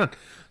right. Right on.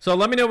 So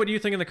let me know what you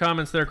think in the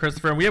comments there,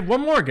 Christopher. And we have one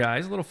more,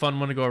 guys. A little fun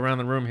one to go around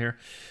the room here.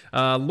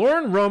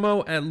 Lauren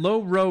Romo at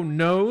Low Row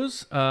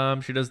Knows.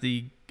 She does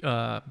the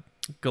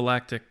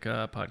Galactic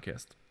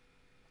podcast.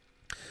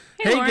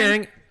 Hey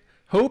gang.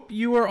 Hope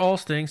you are all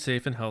staying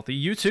safe and healthy.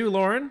 You too,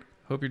 Lauren.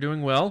 Hope you're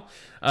doing well.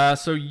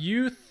 So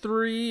you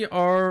three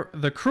are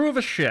the crew of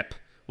a ship.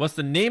 What's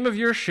the name of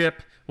your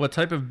ship? What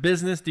type of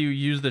business do you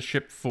use the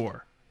ship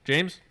for?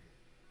 James?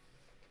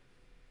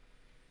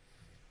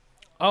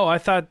 Oh,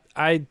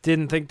 I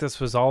didn't think this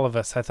was all of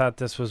us. I thought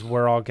this was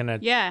we're all going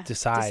to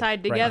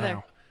decide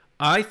together. Right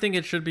I think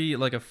it should be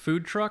like a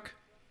food truck.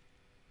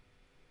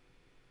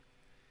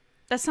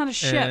 That's not a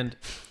ship. And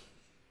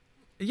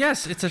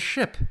yes, it's a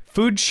ship.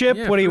 Food ship?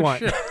 Yeah, What do you food want?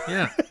 Ship.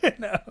 Yeah.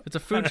 No. It's a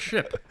food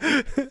ship.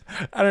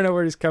 I don't know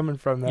where he's coming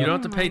from, though. You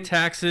don't have to pay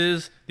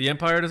taxes. The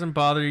Empire doesn't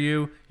bother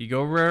you. You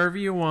go wherever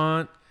you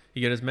want.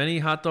 You get as many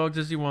hot dogs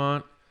as you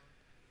want.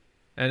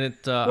 And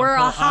it. We're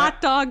a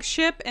hot dog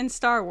ship in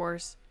Star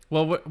Wars.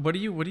 Well, what do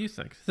you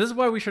think? This is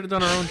why we should have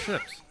done our own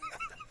ships.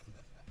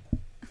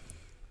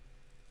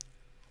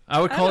 I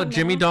would call it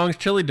Jimmy Dong's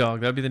Chili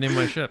Dog. That'd be the name of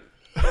my ship.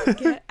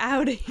 Get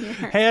out of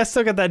here. Hey, I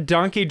still got that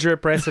donkey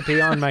drip recipe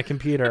on my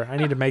computer. I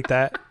need to make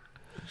that.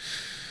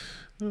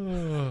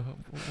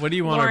 What do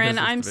you want Lauren, our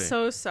business I'm to be?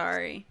 so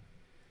sorry.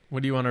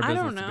 What do you want our business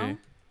I don't know. to be?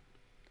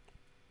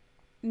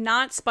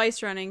 Not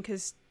spice running,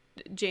 because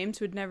James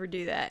would never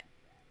do that.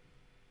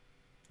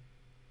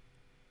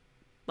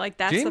 Like,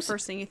 that's the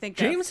first thing you think of.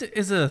 James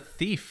is a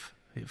thief.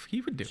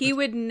 He would do it. He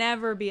would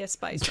never be a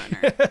spice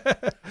runner.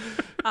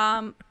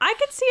 I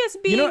could see us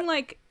being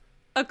like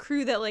a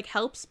crew that like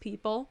helps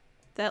people,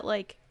 that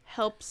like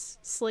helps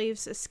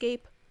slaves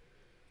escape.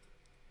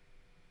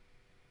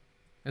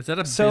 Is that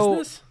a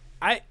business?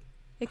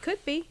 It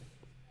could be.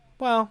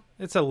 Well,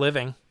 it's a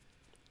living.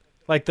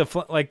 Like the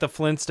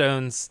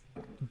Flintstones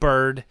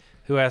bird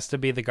who has to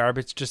be the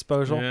garbage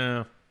disposal.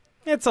 Yeah.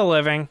 It's a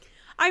living.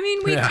 I mean,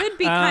 we could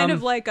be kind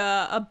of like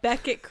a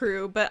Beckett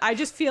crew, but I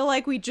just feel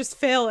like we just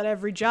fail at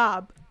every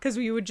job because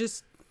we would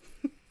just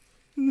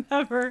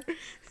never.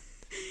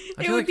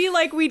 It would be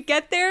like we'd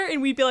get there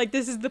and we'd be like,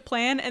 this is the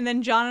plan. And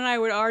then John and I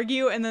would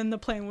argue and then the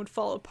plan would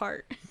fall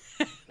apart.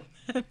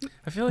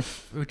 I feel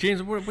like,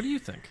 James, what do you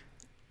think?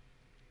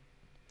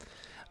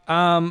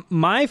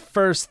 My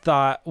first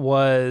thought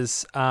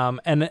was,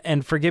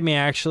 and forgive me, I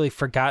actually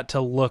forgot to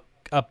look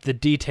up the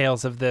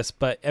details of this,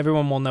 but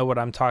everyone will know what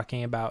I'm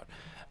talking about.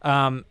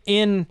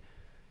 In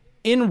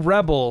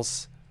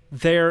Rebels,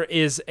 there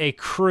is a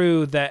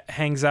crew that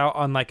hangs out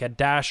on like a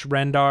Dash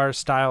Rendar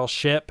style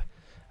ship.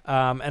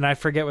 And I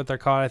forget what they're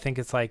called. I think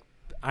it's like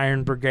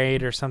Iron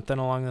Brigade or something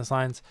along those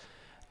lines.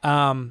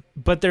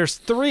 But there's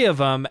 3 of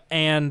them,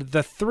 and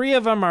the 3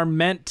 of them are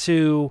meant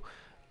to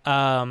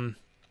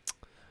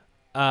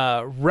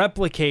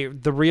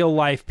replicate the real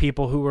life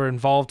people who were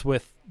involved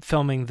with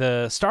filming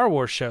the Star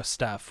Wars show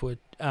stuff.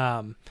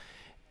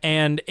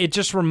 And it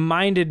just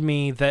reminded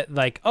me that,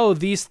 like, oh,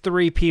 these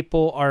 3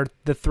 people are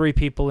the 3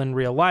 people in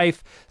real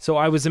life. So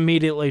I was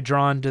immediately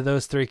drawn to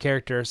those 3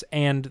 characters.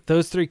 And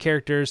those 3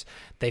 characters,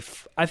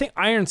 I think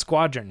Iron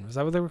Squadron, was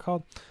that what they were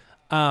called?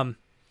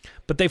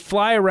 But they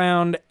fly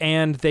around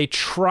and they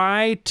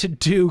try to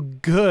do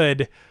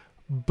good,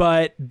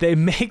 but they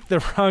make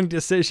the wrong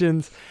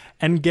decisions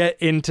and get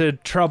into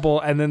trouble.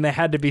 And then they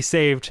had to be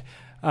saved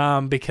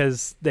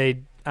because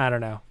I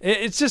don't know.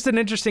 It's just an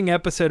interesting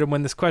episode. And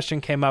when this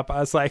question came up, I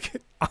was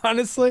like,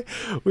 honestly,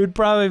 we'd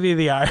probably be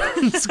the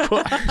Iron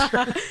Squad.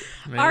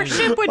 Our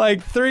ship would...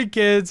 Like 3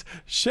 kids,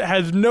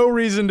 has no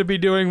reason to be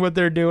doing what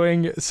they're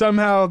doing.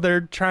 Somehow they're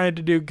trying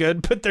to do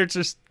good, but they're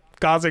just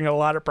causing a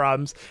lot of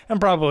problems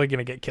and probably going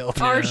to get killed.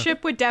 Our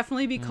ship would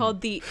definitely be called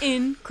the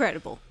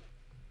Incredible.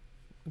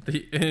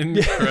 The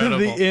Incredible.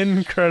 The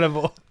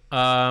Incredible.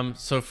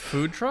 So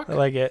food truck? I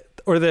like it.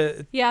 Or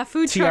the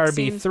food truck TRB3.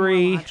 seems more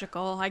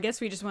logical. I guess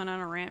we just went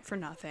on a rant for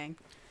nothing.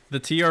 The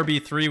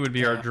TRB3 would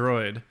be our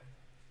droid.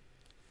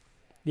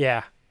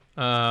 Yeah.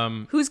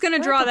 Who's gonna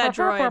draw that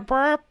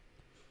droid?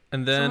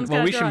 And then,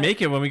 we should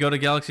make it when we go to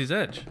Galaxy's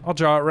Edge. I'll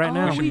draw it right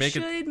now. We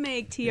should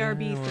make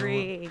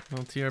TRB3.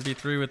 Well,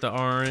 TRB3 with the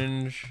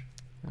orange.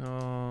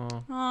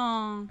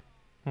 Oh.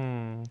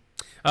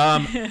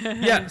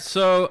 Yeah.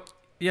 So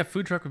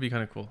food truck would be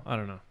kind of cool. I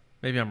don't know.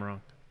 Maybe I'm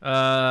wrong.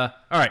 All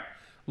right.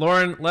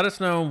 Lauren, let us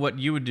know what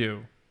you would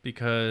do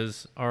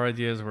because our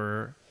ideas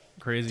were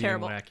crazy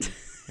Terrible. and wacky.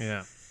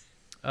 Yeah.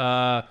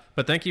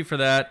 But thank you for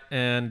that,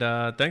 and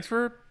thanks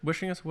for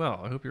wishing us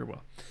well. I hope you're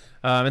well.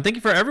 And thank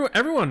you for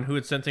everyone who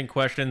had sent in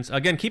questions.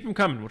 Again, keep them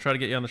coming. We'll try to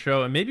get you on the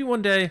show, and maybe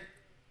one day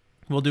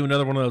we'll do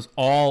another one of those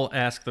all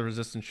Ask the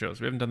Resistance shows.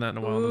 We haven't done that in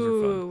a while. Those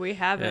are fun. We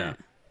haven't.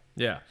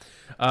 Yeah.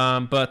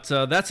 But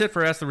that's it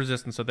for Ask the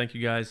Resistance, so thank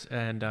you guys.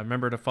 And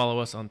remember to follow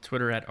us on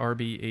Twitter at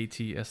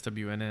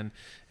RBATSWNN,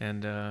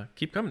 and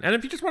keep coming. And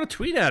if you just want to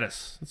tweet at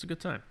us, it's a good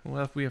time.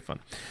 We have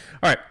fun.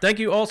 All right. Thank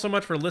you all so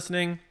much for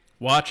listening,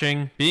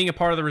 watching, being a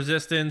part of the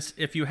Resistance.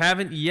 If you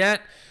haven't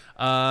yet,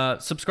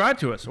 subscribe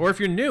to us. Or if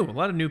you're new, a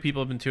lot of new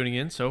people have been tuning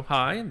in, so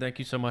hi, and thank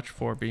you so much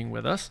for being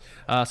with us.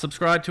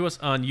 Subscribe to us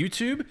on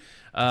YouTube.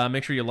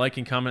 Make sure you like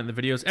and comment in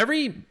the videos.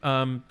 Every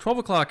 12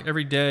 o'clock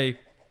every day,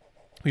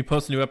 we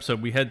post a new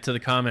episode. We head to the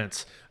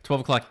comments,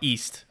 12 o'clock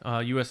East,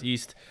 U.S.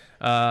 East.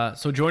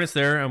 So join us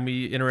there, and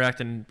we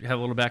interact and have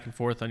a little back and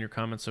forth on your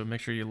comments. So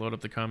make sure you load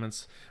up the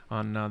comments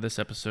on this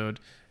episode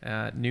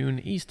at noon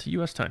East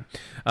U.S. time.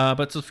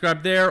 But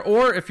subscribe there,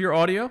 or if you're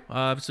audio,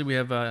 obviously we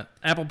have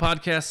Apple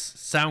Podcasts,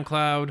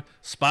 SoundCloud,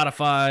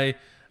 Spotify,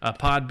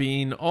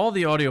 Podbean, all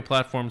the audio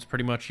platforms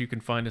pretty much you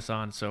can find us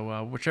on.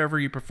 So whichever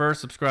you prefer,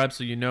 subscribe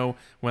so you know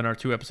when our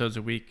 2 episodes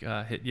a week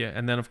hit you.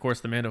 And then, of course,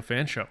 the Mando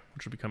Fan Show,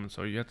 which will be coming.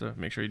 So you have to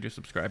make sure you do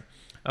subscribe.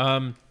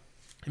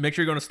 Make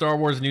sure you go to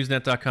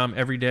StarWarsNewsNet.com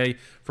every day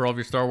for all of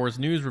your Star Wars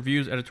news,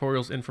 reviews,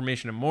 editorials,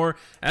 information, and more.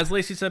 As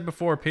Lacey said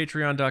before,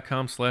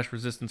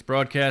 Patreon.com/Resistance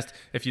Broadcast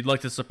if you'd like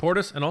to support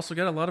us and also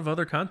get a lot of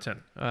other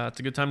content. It's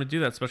a good time to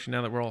do that, especially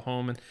now that we're all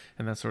home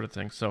and that sort of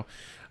thing. So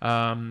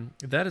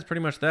that is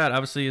pretty much that.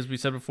 Obviously, as we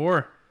said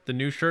before, the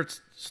new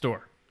shirts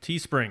store,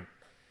 Teespring.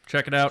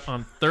 Check it out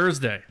on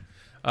Thursday.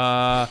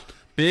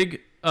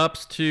 Big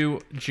ups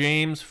to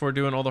James for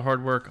doing all the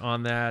hard work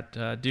on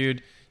that.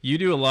 Dude, you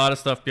do a lot of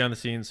stuff behind the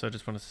scenes, so I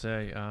just want to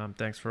say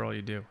thanks for all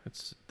you do.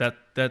 It's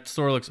that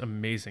store looks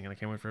amazing, and I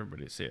can't wait for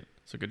everybody to see it.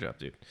 So good job,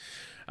 dude.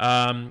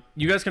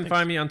 You guys can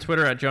find me on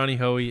Twitter at Johnny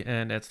Hoey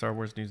and at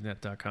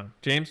StarWarsNewsNet.com.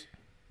 James?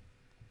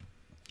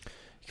 You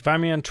can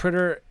find me on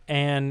Twitter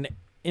and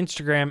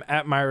Instagram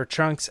at Myra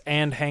Trunks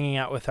and hanging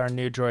out with our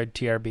new droid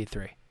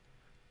TRB3.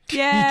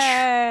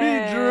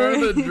 Yay! He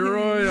drew the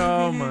droid.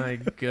 Oh, my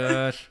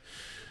gosh.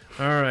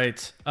 All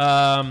right.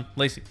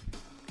 Lacey?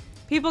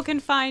 People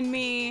can find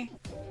me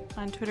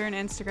on Twitter and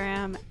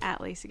Instagram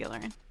at Lacey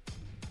Gillerin.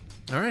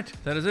 All right,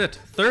 that is it.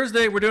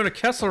 Thursday, we're doing a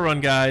Kessel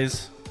Run,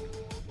 guys.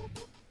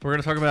 We're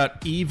going to talk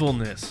about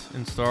evilness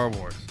in Star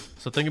Wars.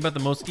 So think about the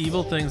most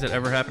evil things that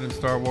ever happened in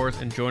Star Wars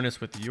and join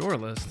us with your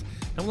list.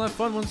 And we'll have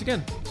fun once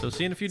again. So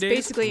see you in a few days.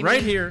 Basically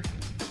right here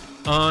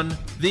on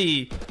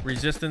the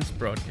Resistance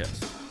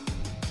Broadcast.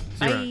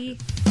 See you around.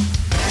 Bye.